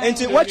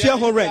 Enti what your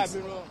home rent?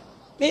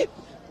 The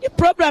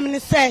problem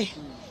is say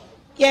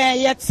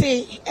yeah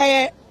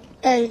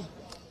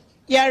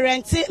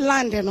rent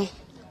land no.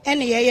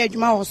 Ene ye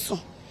adwuma wo so.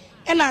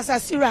 Ena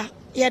asasira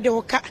ye de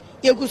wo ka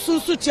ye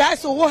gusunsu tia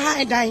so wo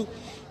han dan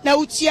na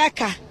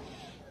utiaka.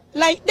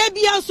 Like they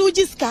be an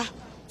sujiska.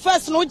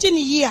 First no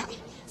jini year.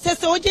 Say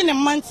ojini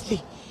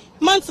monthly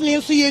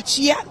nso ye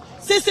chia.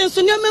 Say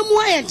nso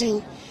nyamemu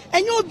ayedin.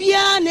 Enyo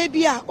bia na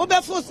bia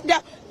obefo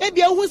da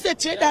ebia hu se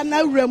trader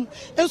na wuram.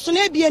 Nso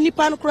na bia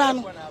nipa no kra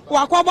no.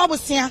 Wakwa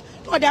bobosia.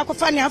 O de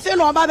akofa ne afa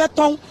na oba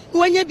beton.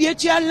 Wenye bia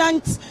chia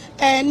land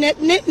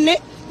ne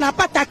na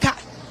pataka.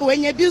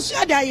 Wenye bi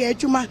so da ye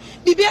adwuma.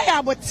 Bibia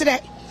ya abotre.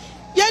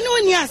 Ye no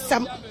ni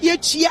asam ye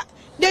chia.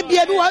 De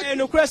bia bi wa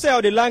no kra say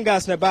o the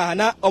langas na ba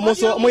na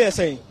omoso omo ye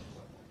say.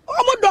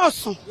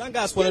 Omodoso.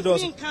 Langas for the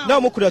doso. Na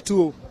omo kura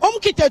tuo. Omo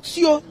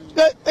kitatuo.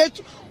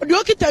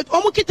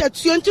 Omo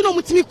kitatuo nti no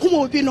mutimi kum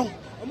obi no.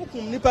 Omo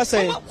kum nipa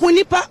say. Kum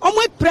nipa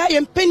omo pra ye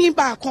mpani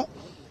baako.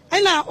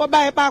 Ena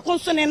oba baako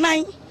so ne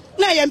nan.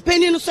 Na ye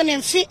mpani no so ne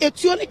mfe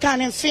etuo ne kan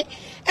ne mfe.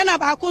 Ena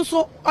baako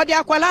so ode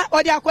akwala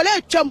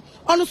atwam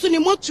ono so ne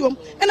motuom.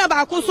 Ena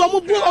baako so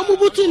omo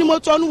butu ne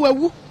motu ono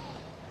wawu.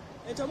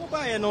 Etomo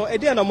ba ye no e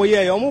de na mo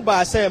ye omo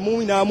ba say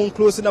mu na mo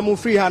close na mo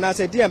free ha na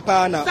say de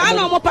empa na. Sa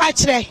na omo pa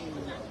kire.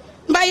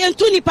 Mba ye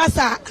ntu ni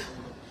pasa.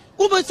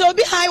 Ubo so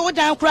obi hai wo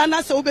dan kura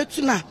na se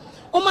obetu na.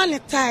 O ma ne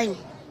time.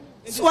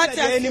 So what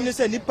ya enim ne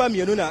se nipa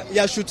mienu na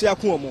ya shoot ya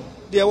ko omo.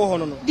 De wo ho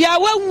no no. De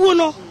awu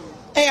no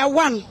e ya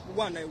 1.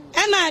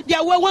 Ena de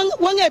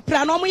won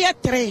epra na omo ye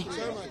 3.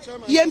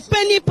 Ye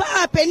mpani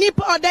pa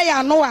oda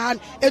ya no wa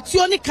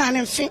etuo ni kan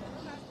mfe.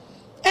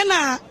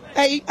 Ena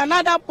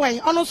another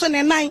point ono so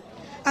ne 9.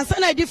 Ansa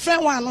na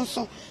different one no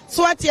so.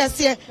 So what ya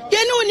say? Ye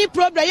ni oni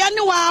problem ya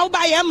ni wa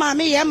ba ye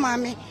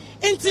mame.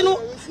 Thank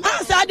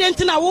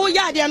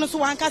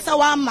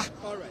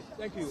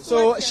you.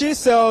 So she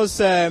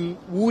sells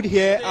wood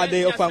here at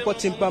the Ofanko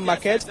Timber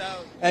Market,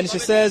 and she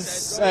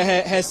says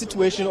her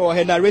situation or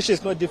her narration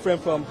is not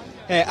different from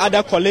her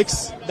other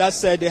colleagues that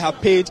said they have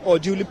paid or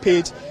duly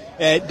paid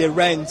the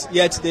rent,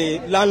 yet the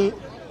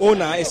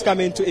landowner is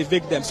coming to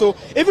evict them. So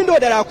even though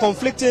there are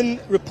conflicting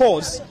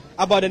reports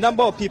about the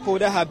number of people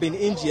that have been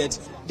injured,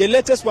 the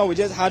latest one we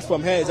just heard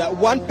from her is that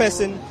one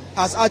person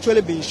has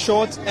actually been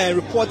shot and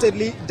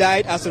reportedly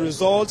died as a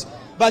result,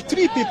 but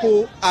 3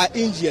 people are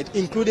injured,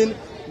 including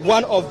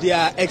one of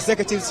their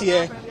executives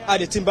here at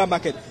the timber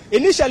market.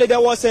 Initially, there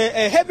was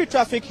a heavy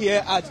traffic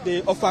here at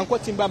the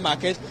Ofanko Timber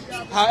Market.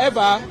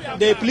 However,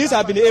 the police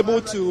have been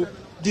able to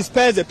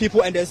disperse the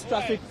people and there's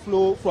traffic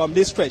flow from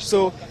this stretch.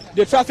 So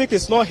the traffic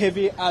is not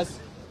heavy as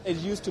it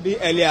used to be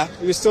earlier.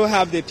 We still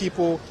have the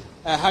people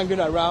hanging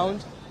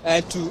around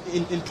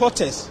in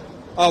protest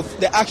of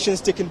the actions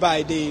taken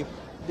by the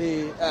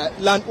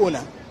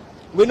landowner.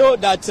 We know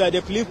that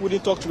the police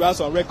wouldn't talk to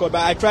us on record,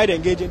 but I tried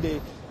engaging the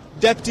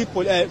Deputy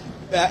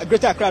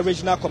Greater Accra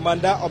Regional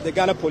Commander of the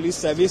Ghana Police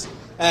Service,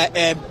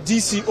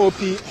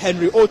 DCOP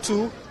Henry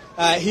Otu,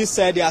 He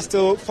said they are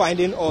still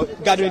finding or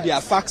gathering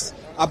their facts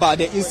about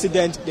the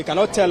incident. They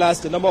cannot tell us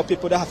the number of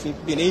people that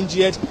have been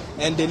injured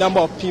and the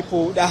number of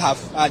people that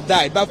have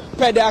died. But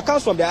per the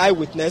accounts from the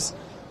eyewitness,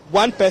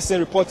 one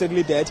person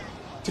reportedly dead,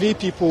 3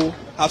 people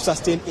have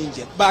sustained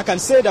injury. But I can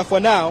say that for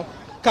now,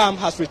 calm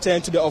has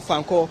returned to the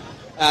Ofanko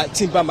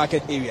timber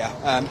market area.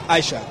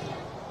 Aisha.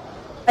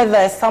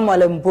 There's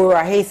Samuel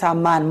Mbura. He's our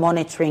man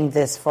monitoring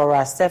this for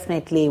us.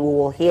 Definitely we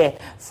will hear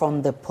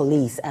from the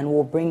police and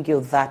we'll bring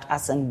you that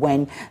as and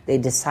when they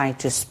decide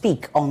to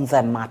speak on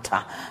the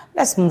matter.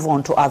 Let's move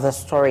on to other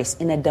stories.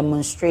 In a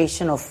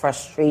demonstration of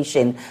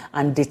frustration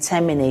and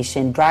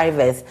determination,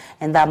 drivers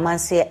in the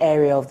Amansie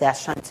area of the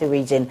Ashanti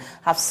region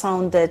have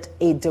sounded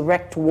a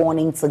direct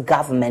warning to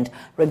government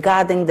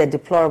regarding the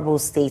deplorable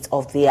state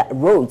of their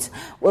roads.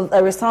 With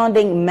a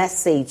resounding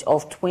message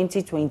of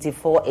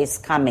 2024 is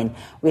coming.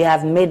 We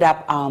have made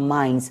up our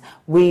minds.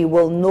 We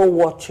will know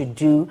what to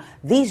do.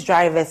 These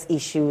drivers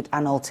issued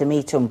an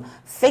ultimatum: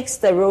 fix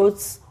the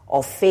roads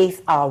or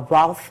face our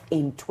wrath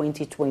in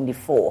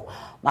 2024.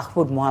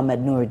 Mahmoud Mohammed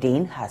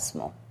Nuruddin has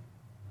more.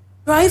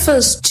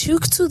 Drivers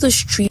took to the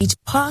street,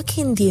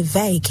 parking their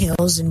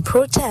vehicles in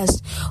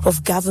protest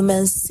of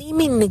government's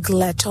seeming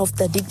neglect of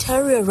the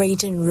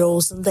deteriorating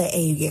roads in the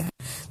area.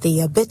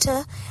 They are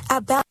bitter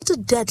about the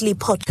deadly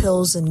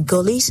potholes and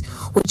gullies,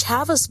 which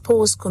have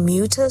exposed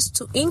commuters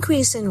to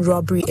increasing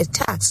robbery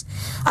attacks,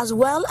 as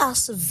well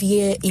as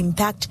severe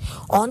impact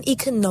on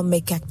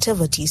economic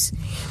activities.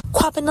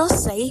 Kwabena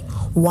Say,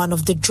 one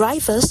of the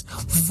drivers,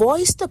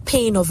 voiced the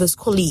pain of his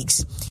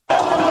colleagues.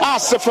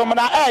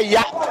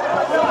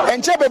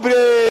 And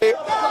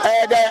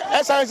the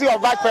Excellency of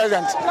Vice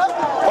President,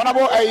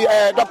 Honorable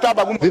Dr.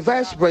 Bagum. The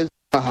Vice President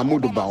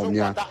Mahamudu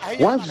Baumia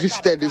once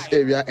visited this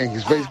area and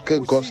his vehicle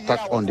got stuck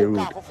on the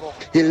road.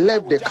 He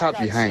left the car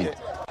behind.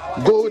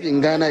 Gold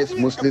in Ghana is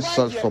mostly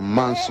sourced from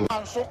Manso,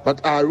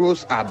 but our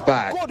roads are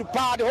bad.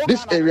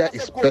 This area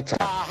is better,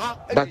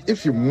 but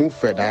if you move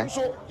further,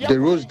 the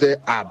roads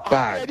there are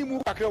bad.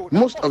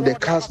 Most of the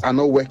cars are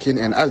not working,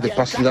 and as the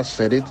passenger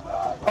said it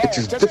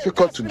is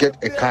difficult to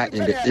get a car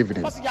in the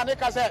evening.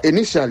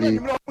 Initially,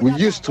 we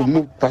used to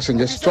move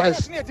passengers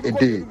twice a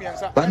day,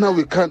 but now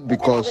we can't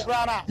because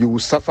you will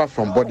suffer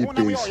from body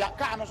pains,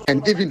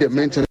 and even the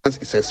maintenance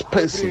is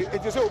expensive.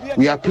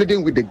 We are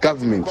pleading with the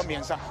government,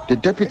 the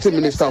Deputy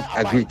Minister of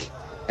Agric,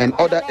 and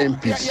other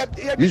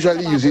MPs,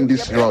 usually using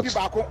these roads,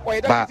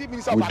 but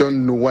we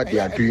don't know what they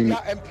are doing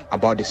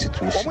about the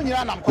situation.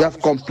 We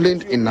have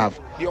complained enough,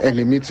 and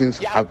the meetings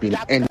have been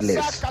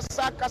endless.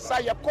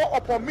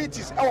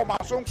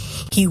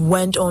 He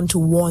went on to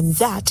warn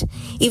that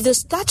if the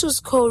status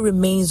quo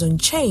remains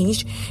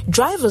unchanged,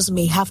 drivers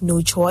may have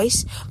no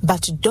choice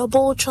but to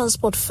double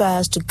transport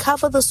fares to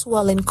cover the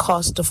swelling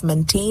cost of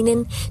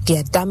maintaining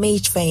their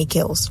damaged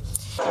vehicles.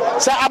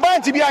 So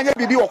about to be on your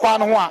baby or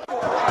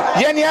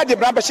Yenia de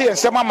Brambashi and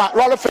Samama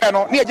Roller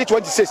Ferno near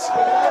G26.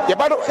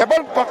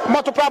 About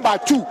multiply by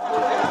 2.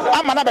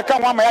 I'm another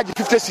become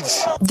 150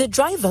 cities. The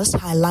drivers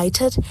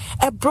highlighted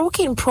a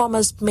broken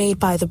promise made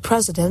by the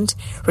president,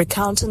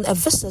 recounting a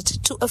visit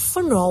to a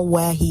funeral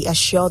where he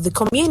assured the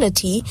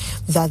community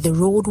that the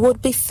road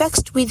would be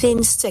fixed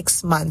within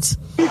 6 months.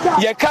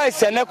 The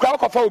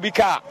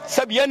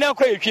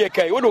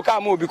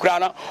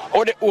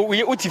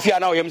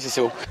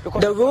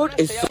road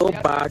is so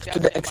bad to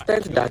the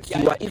extent that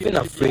you are even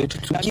afraid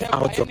to give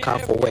out your car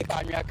for work.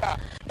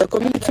 The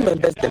community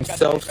members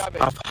themselves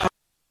have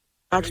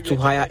had to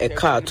hire a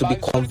car to be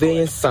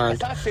conveying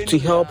sand to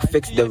help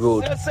fix the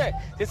road.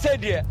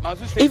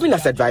 Even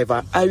as a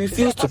driver, I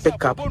refuse to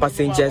pick up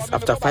passengers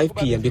after 5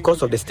 p.m.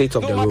 because of the state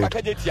of the road.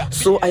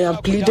 So I am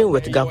pleading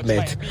with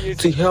government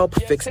to help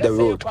fix the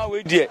road.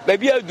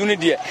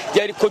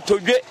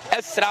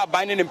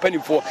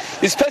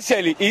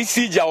 Especially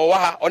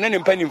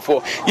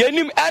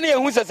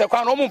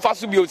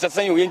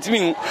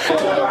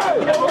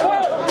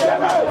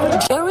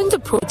during the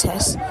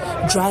protest,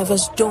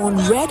 drivers donned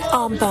red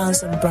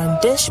armbands and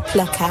brandished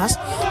placards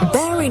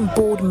bearing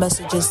bold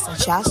messages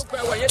such as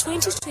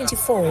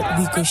 2024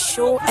 we could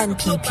show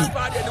NPP,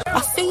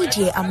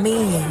 Afeidie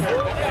Amenye,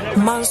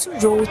 Manso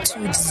Road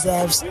 2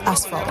 deserves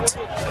asphalt,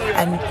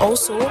 and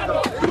also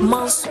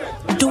Manso,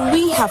 do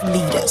we have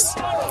leaders?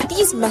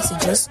 These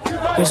messages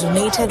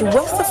resonated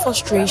with the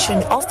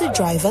frustration of the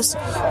drivers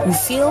who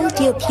feel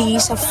their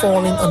pleas have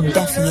fallen on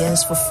deaf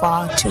ears for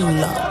far too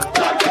long.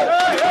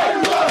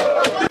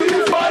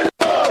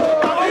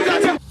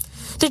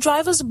 The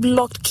drivers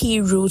blocked key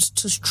routes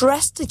to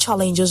stress the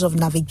challenges of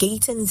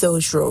navigating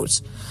those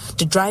roads.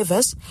 The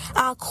drivers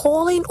are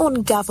calling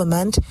on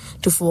government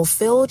to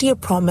fulfill their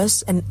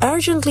promise and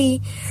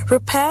urgently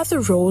repair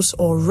the roads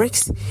or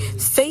risk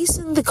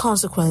facing the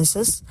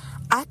consequences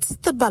at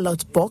the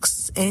ballot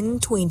box in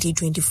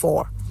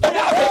 2024.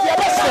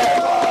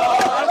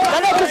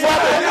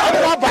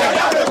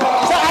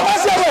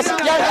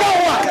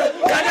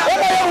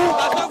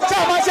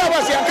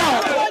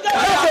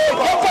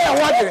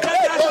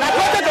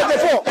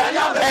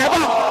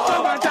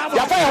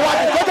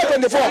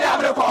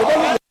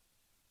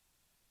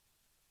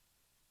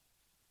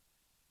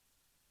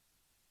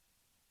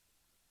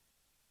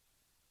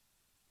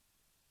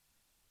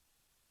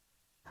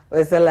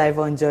 We're still live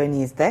on Joy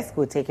News Desk.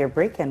 We'll take a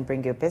break and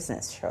bring you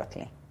business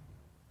shortly.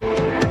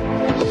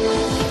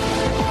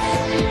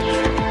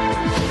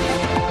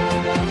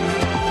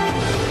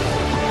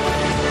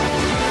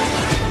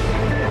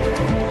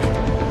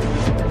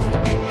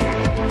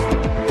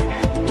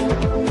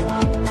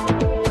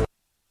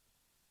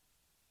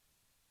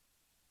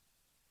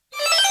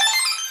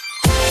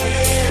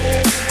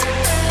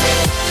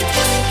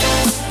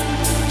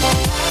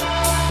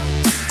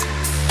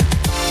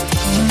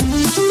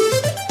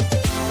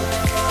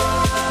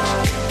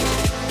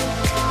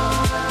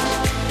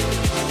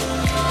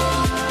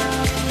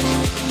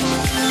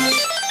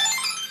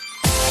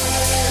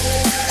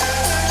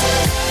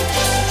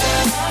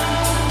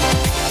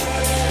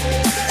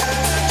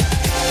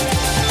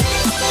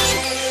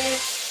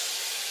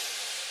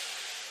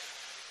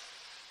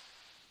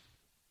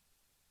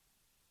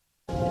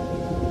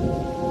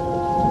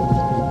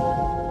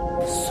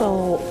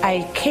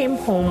 I came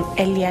home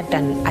earlier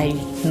than I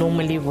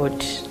normally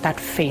would that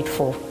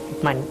fateful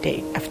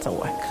Monday after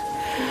work.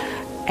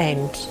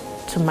 And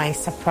to my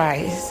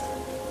surprise,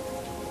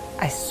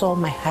 I saw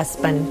my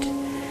husband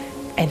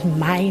and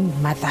my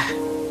mother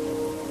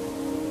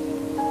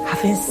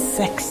having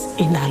sex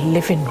in our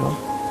living room.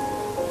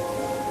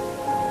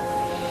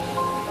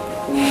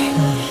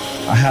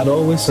 I had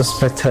always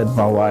suspected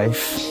my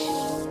wife.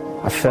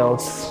 I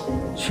felt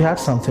she had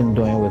something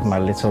doing with my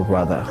little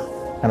brother.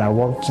 And I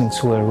walked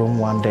into a room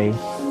one day,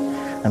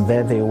 and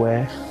there they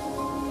were,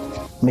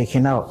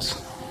 making out.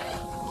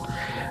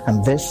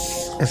 And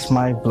this is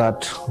my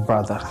blood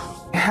brother.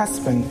 My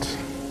husband,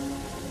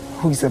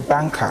 who is a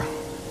banker,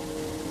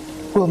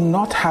 will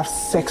not have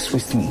sex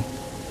with me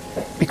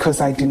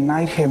because I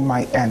denied him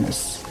my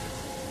earnings.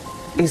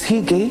 Is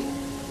he gay?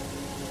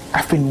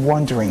 I've been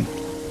wondering.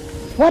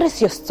 What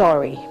is your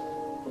story?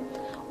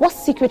 What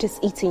secret is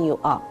eating you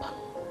up?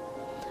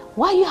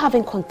 Why are you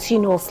having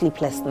continual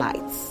sleepless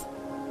nights?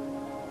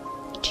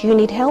 Do you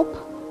need help?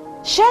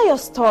 Share your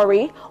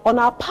story on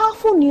our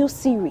powerful new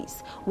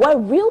series where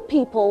real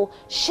people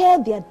share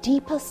their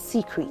deepest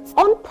secrets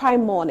on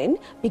Prime Morning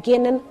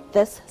beginning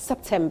this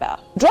September.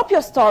 Drop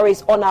your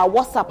stories on our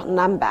WhatsApp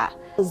number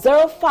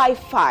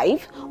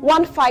 055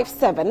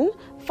 157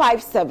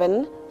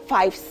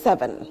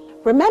 5757.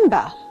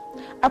 Remember,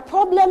 a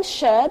problem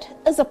shared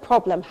is a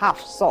problem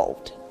half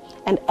solved,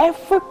 and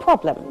every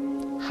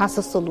problem has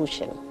a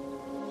solution.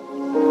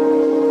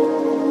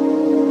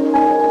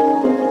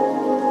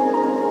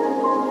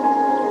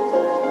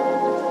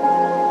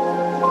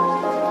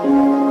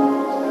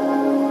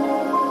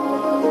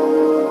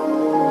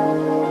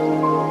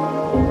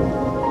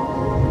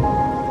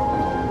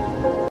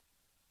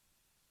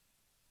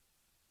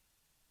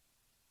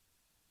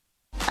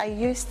 I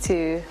used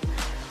to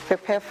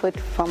prepare food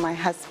for my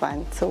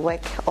husband to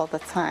work all the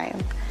time.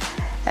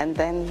 And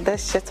then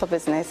this shuttle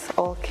business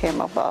all came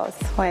about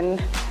when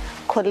a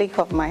colleague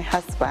of my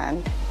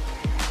husband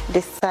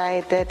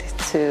decided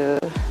to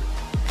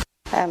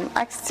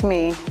ask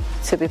me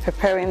to be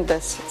preparing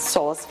this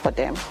sauce for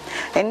them.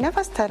 It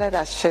never started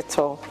as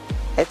shuttle.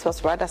 It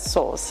was rather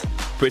sauce.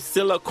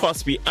 Priscilla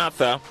Crosby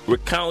Arthur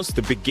recounts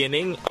the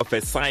beginning of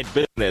her side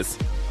business.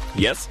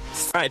 Yes,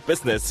 side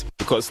business,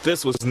 because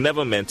this was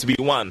never meant to be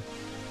one.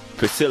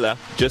 Priscilla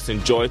just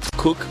enjoyed to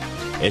cook,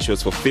 and she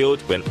was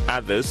fulfilled when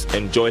others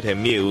enjoyed her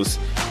meals,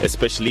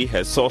 especially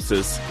her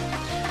sauces.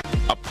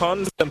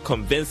 Upon them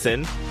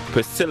convincing,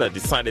 Priscilla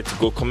decided to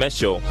go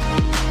commercial.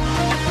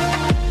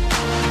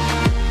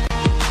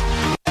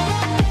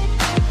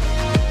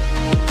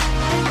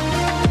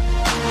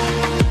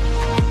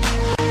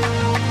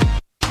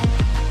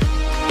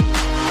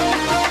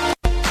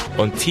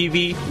 On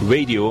TV,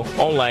 radio,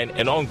 online,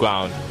 and on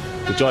ground,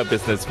 the Joy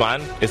Business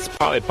Van is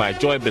powered by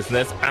Joy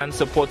Business and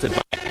supported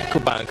by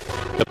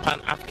EcoBank, the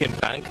Pan-African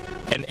Bank,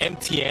 and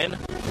MTN.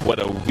 What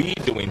are we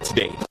doing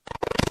today?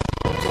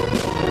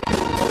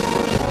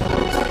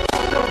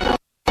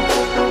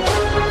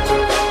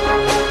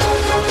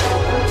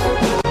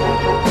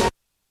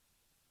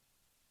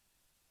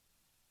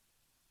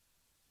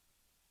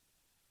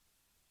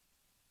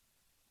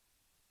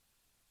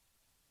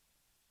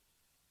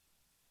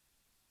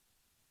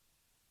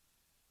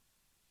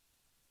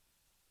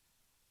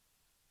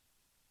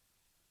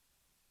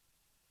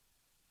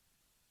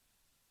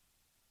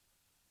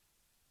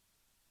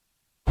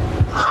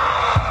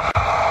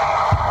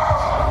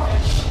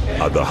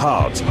 At the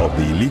heart of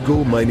the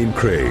illegal mining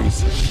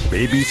craze,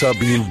 babies are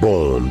being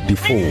born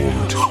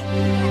deformed.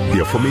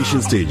 Their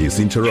formation stages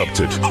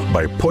interrupted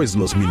by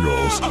poisonous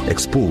minerals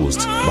exposed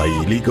by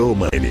illegal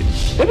mining.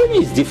 The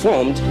baby is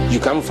deformed, you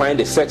can't find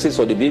the sexes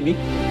of the baby.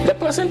 The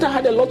placenta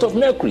had a lot of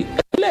mercury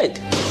and lead.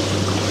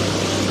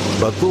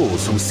 But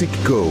those who seek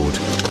gold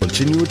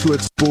continue to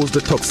expose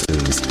the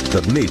toxins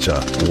that nature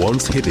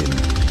once hidden.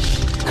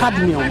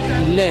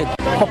 Cadmium, lead,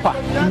 copper,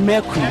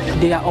 mercury,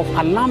 they are of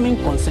alarming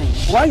concern.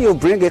 When you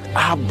bring it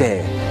up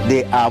there,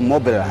 they are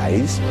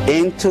mobilized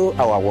into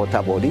our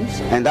water bodies,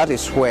 and that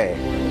is where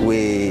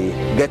we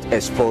get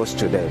exposed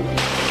to them.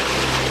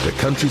 The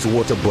country's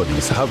water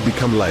bodies have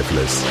become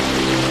lifeless.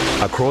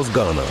 Across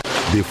Ghana,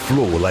 They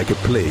flow like a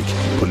plague,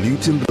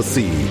 polluting the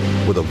sea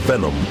with the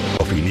venom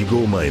of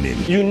illegal mining.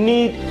 You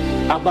need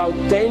about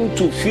 10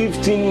 to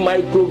 15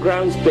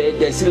 micrograms per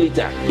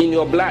deciliter in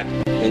your blood,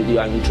 and you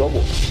are in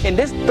trouble. In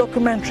this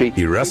documentary,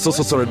 Erasto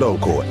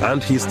Sosoredonko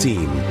and his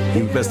team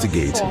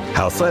investigate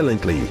how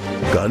silently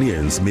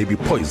Ghanaians may be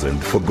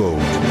poisoned for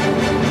gold.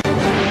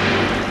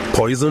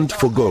 Poisoned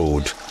for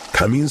Gold,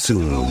 coming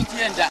soon.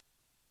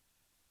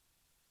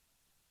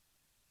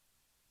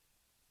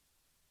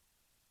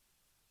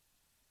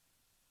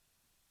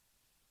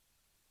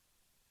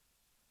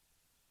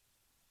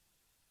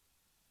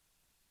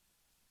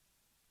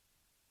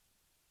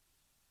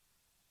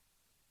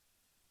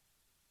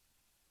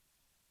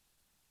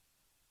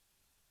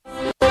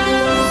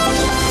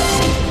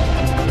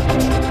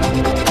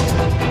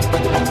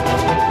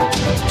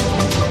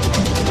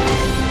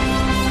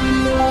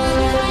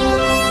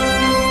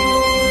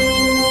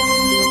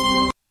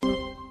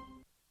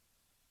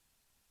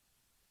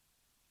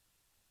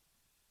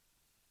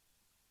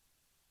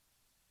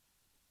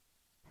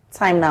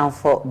 Time now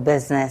for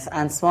business,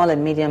 and small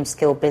and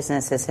medium-scale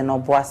businesses in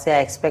Obuasi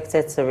are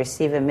expected to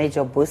receive a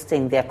major boost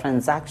in their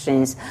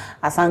transactions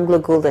as Anglo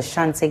Gold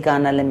Ashanti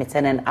Ghana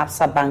Limited and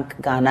Absa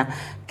Bank Ghana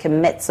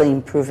commit to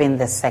improving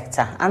the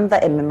sector. Under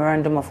a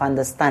memorandum of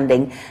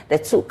understanding, the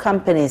two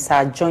companies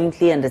are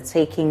jointly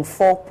undertaking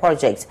 4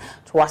 projects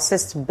to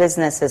assist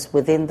businesses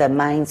within the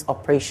mine's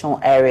operational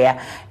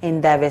area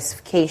in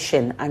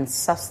diversification and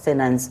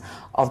sustenance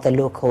of the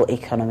local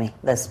economy.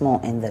 There's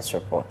more in this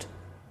report.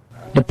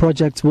 The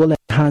project will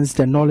enhance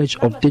the knowledge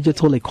of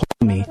digital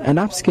economy and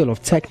upskill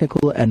of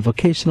technical and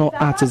vocational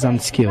artisan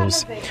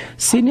skills.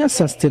 Senior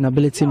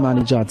Sustainability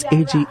Manager at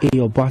AGA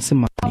Obuasi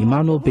Mine,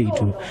 Emmanuel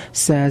Beidu,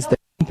 says the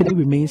company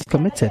remains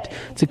committed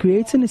to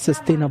creating a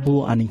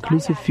sustainable and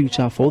inclusive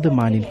future for the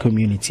mining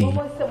community.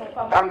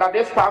 Under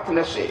this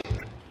partnership,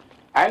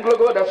 Anglo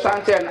Gold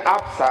Ashanti and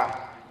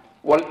Absa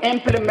will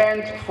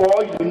implement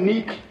 4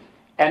 unique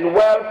and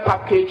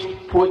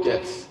well-packaged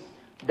projects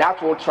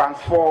that will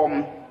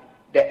transform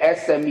the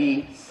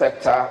SME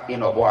sector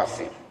in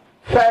Obuasi.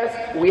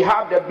 First, we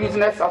have the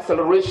Business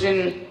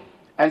Acceleration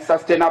and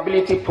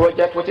Sustainability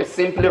Project, which is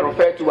simply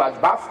referred to as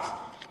BAST.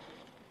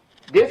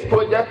 This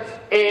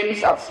project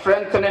aims at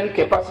strengthening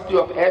capacity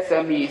of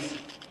SMEs.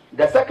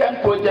 The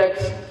second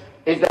project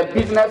is the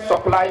Business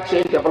Supply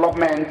Chain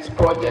Development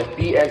Project,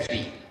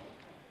 BSG.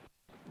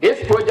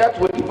 This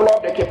project will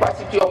develop the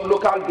capacity of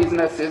local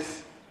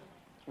businesses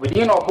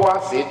within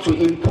Obuasi to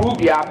improve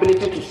their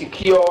ability to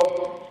secure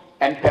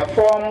and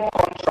perform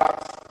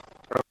contracts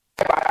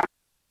by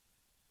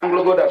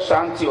Anglo Gold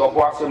Ashanti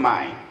Obuasi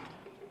Mine.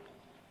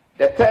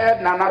 The third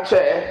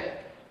Nanache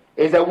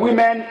is a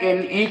Women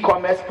in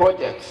E-Commerce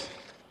project.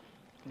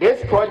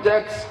 This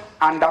project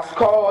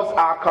underscores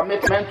our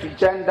commitment to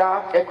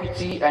gender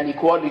equity and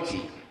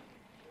equality.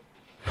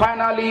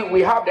 Finally,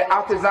 we have the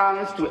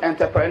Artisans to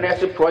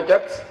Entrepreneurship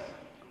project,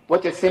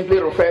 which is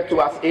simply referred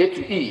to as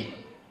A2E.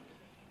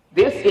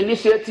 This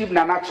initiative,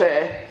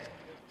 Nanache,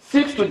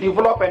 seeks to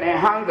develop and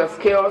enhance the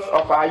skills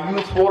of our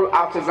youthful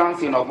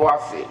artisans in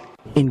Obuasi.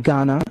 In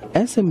Ghana,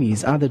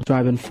 SMEs are the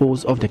driving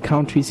force of the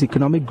country's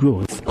economic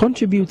growth,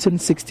 contributing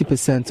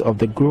 60% of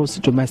the gross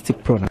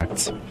domestic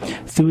product.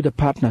 Through the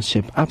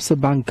partnership, Absa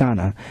Bank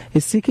Ghana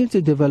is seeking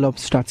to develop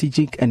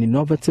strategic and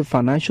innovative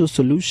financial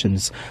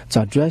solutions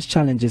to address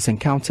challenges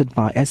encountered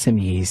by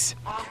SMEs.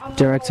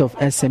 Director of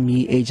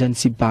SME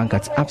Agency Bank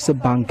at Absa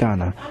Bank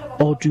Ghana,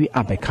 Audrey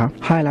Abeka,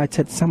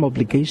 highlighted some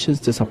obligations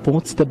to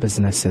support the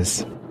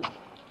businesses.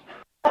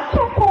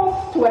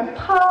 To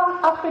empower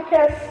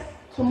Africa's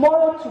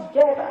tomorrow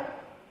together,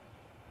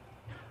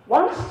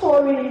 one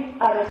story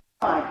at a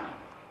time,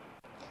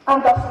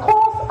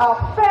 underscores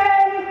our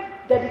firm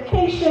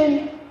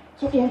dedication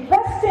to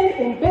investing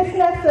in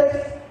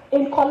businesses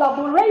in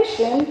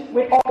collaboration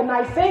with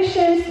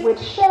organizations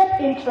with shared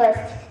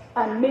interests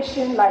and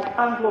mission like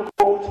Anglo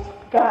Gold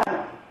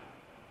Ghana.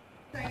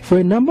 For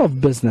a number of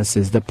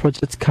businesses, the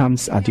project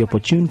comes at the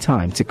opportune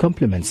time to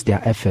complement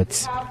their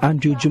efforts.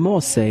 Andrew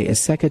Jumose is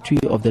secretary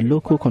of the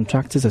Local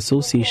Contractors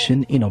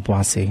Association in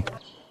Obuasi.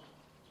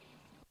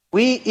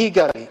 We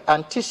eagerly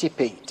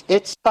anticipate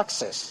its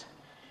success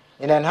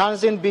in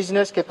enhancing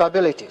business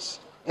capabilities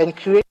and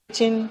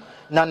creating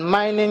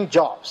non-mining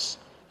jobs,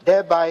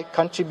 thereby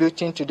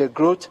contributing to the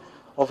growth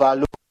of our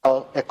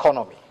local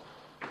economy.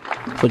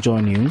 For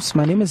Joy News,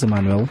 my name is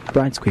Emmanuel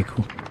Bright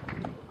Kweku.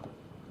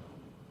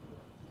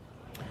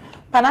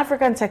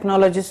 Pan-African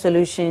Technology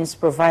Solutions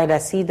provider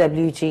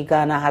CWG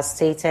Ghana has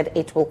stated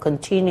it will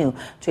continue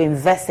to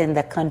invest in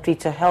the country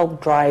to help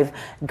drive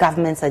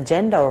government's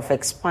agenda of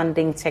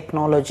expanding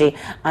technology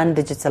and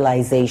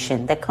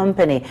digitalization. The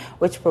company,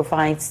 which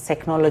provides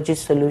technology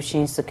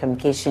solutions to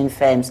communication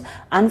firms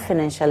and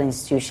financial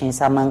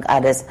institutions, among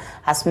others,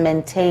 has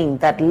maintained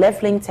that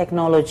leveling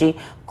technology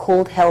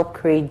could help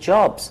create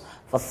jobs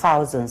for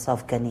thousands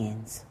of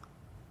Ghanaians.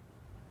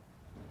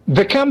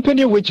 The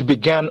company, which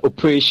began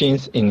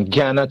operations in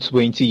Ghana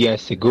 20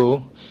 years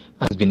ago,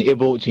 has been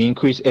able to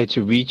increase its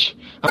reach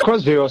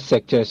across various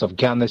sectors of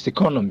Ghana's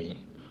economy,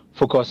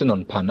 Focusing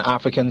on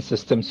Pan-African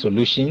system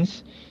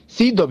solutions,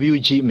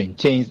 CWG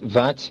maintains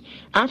that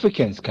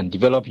Africans can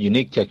develop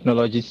unique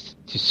technologies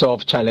to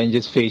solve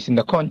challenges facing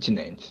the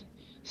continent.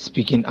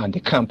 Speaking at the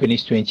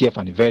company's 20th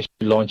anniversary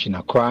launch in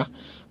Accra,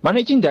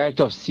 Managing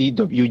Director of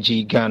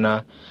CWG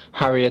Ghana,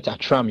 Harriet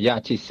Atram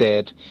Yati,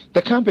 said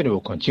the company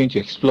will continue to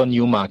explore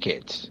new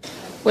markets.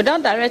 We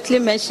don't directly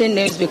mention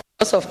names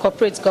because of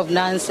corporate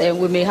governance, and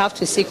we may have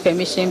to seek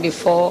permission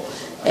before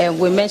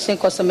we mention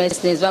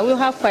customers' names. But we'll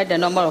have quite a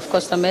number of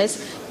customers,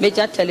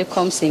 major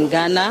telecoms in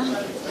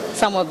Ghana,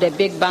 some of the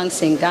big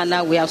banks in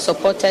Ghana. We have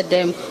supported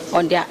them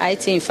on their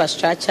IT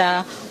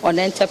infrastructure, on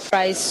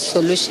enterprise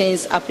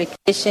solutions,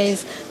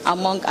 applications,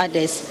 among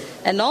others.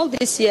 And all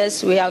these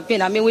years we have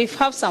been, we've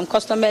had some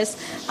customers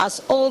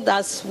as old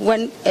as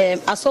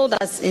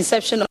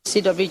inception of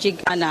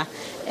CWG Ghana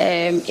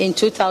in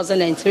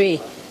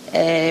 2003.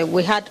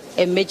 We had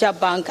a major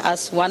bank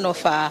as one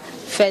of our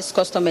first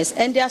customers,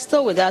 and they are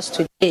still with us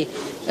today.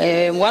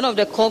 One of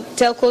the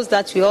telcos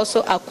that we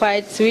also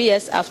acquired 3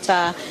 years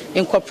after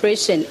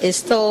incorporation is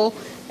still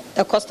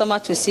a customer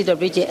to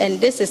CWG,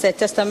 and this is a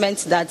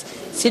testament that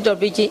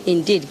CWG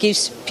indeed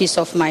gives peace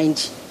of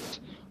mind.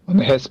 On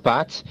his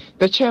part,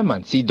 the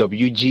chairman,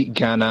 CWG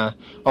Ghana,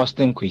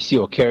 Austin Kwesi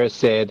Okere,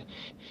 said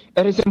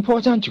it is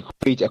important to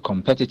create a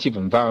competitive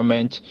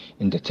environment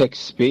in the tech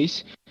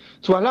space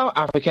to allow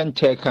African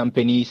tech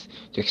companies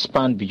to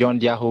expand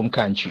beyond their home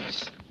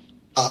countries.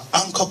 Our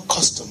anchor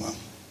customer,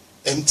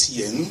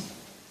 MTN,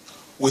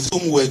 with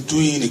whom we're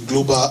doing a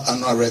global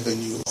annual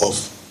revenue of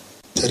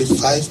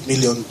 $35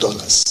 million,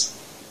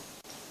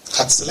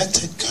 had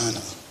selected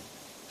Ghana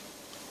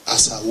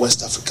as our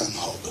West African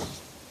hub.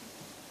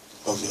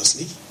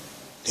 Obviously,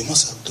 they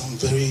must have done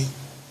very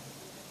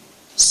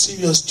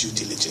serious due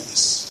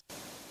diligence.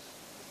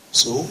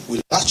 So we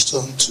latched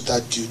on to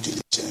that due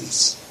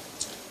diligence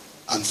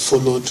and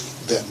followed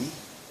them,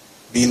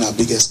 being our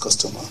biggest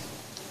customer,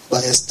 by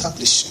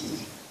establishing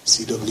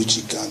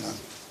CWG Ghana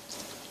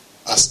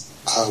as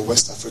our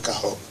West Africa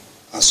hub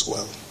as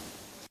well.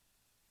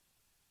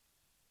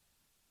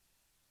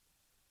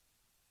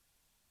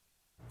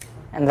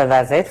 And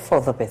that's it for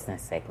the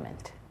business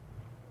segment.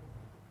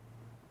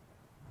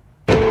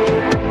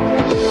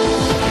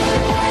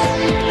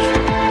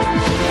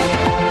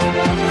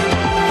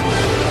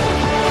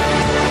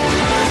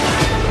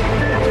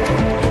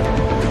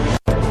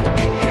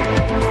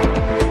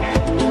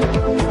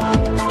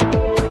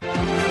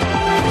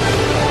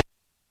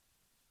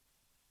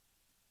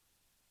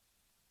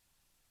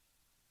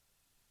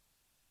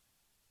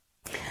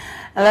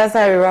 And that's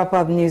how we wrap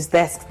up News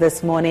Desk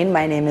this morning.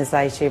 My name is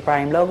Aisha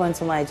Ibrahim. Log on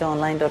to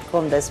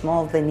myjohnonline.com. There's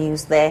more of the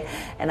news there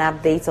and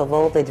updates of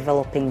all the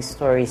developing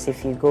stories.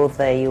 If you go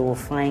there, you will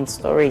find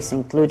stories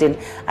including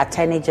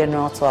Attorney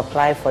General to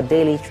apply for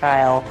daily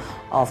trial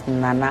of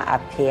Nana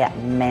Appiah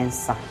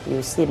Mensah.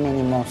 You'll see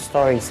many more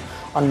stories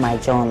on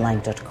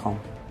myjohnonline.com.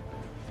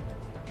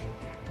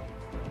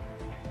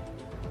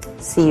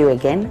 See you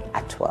again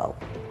at 12.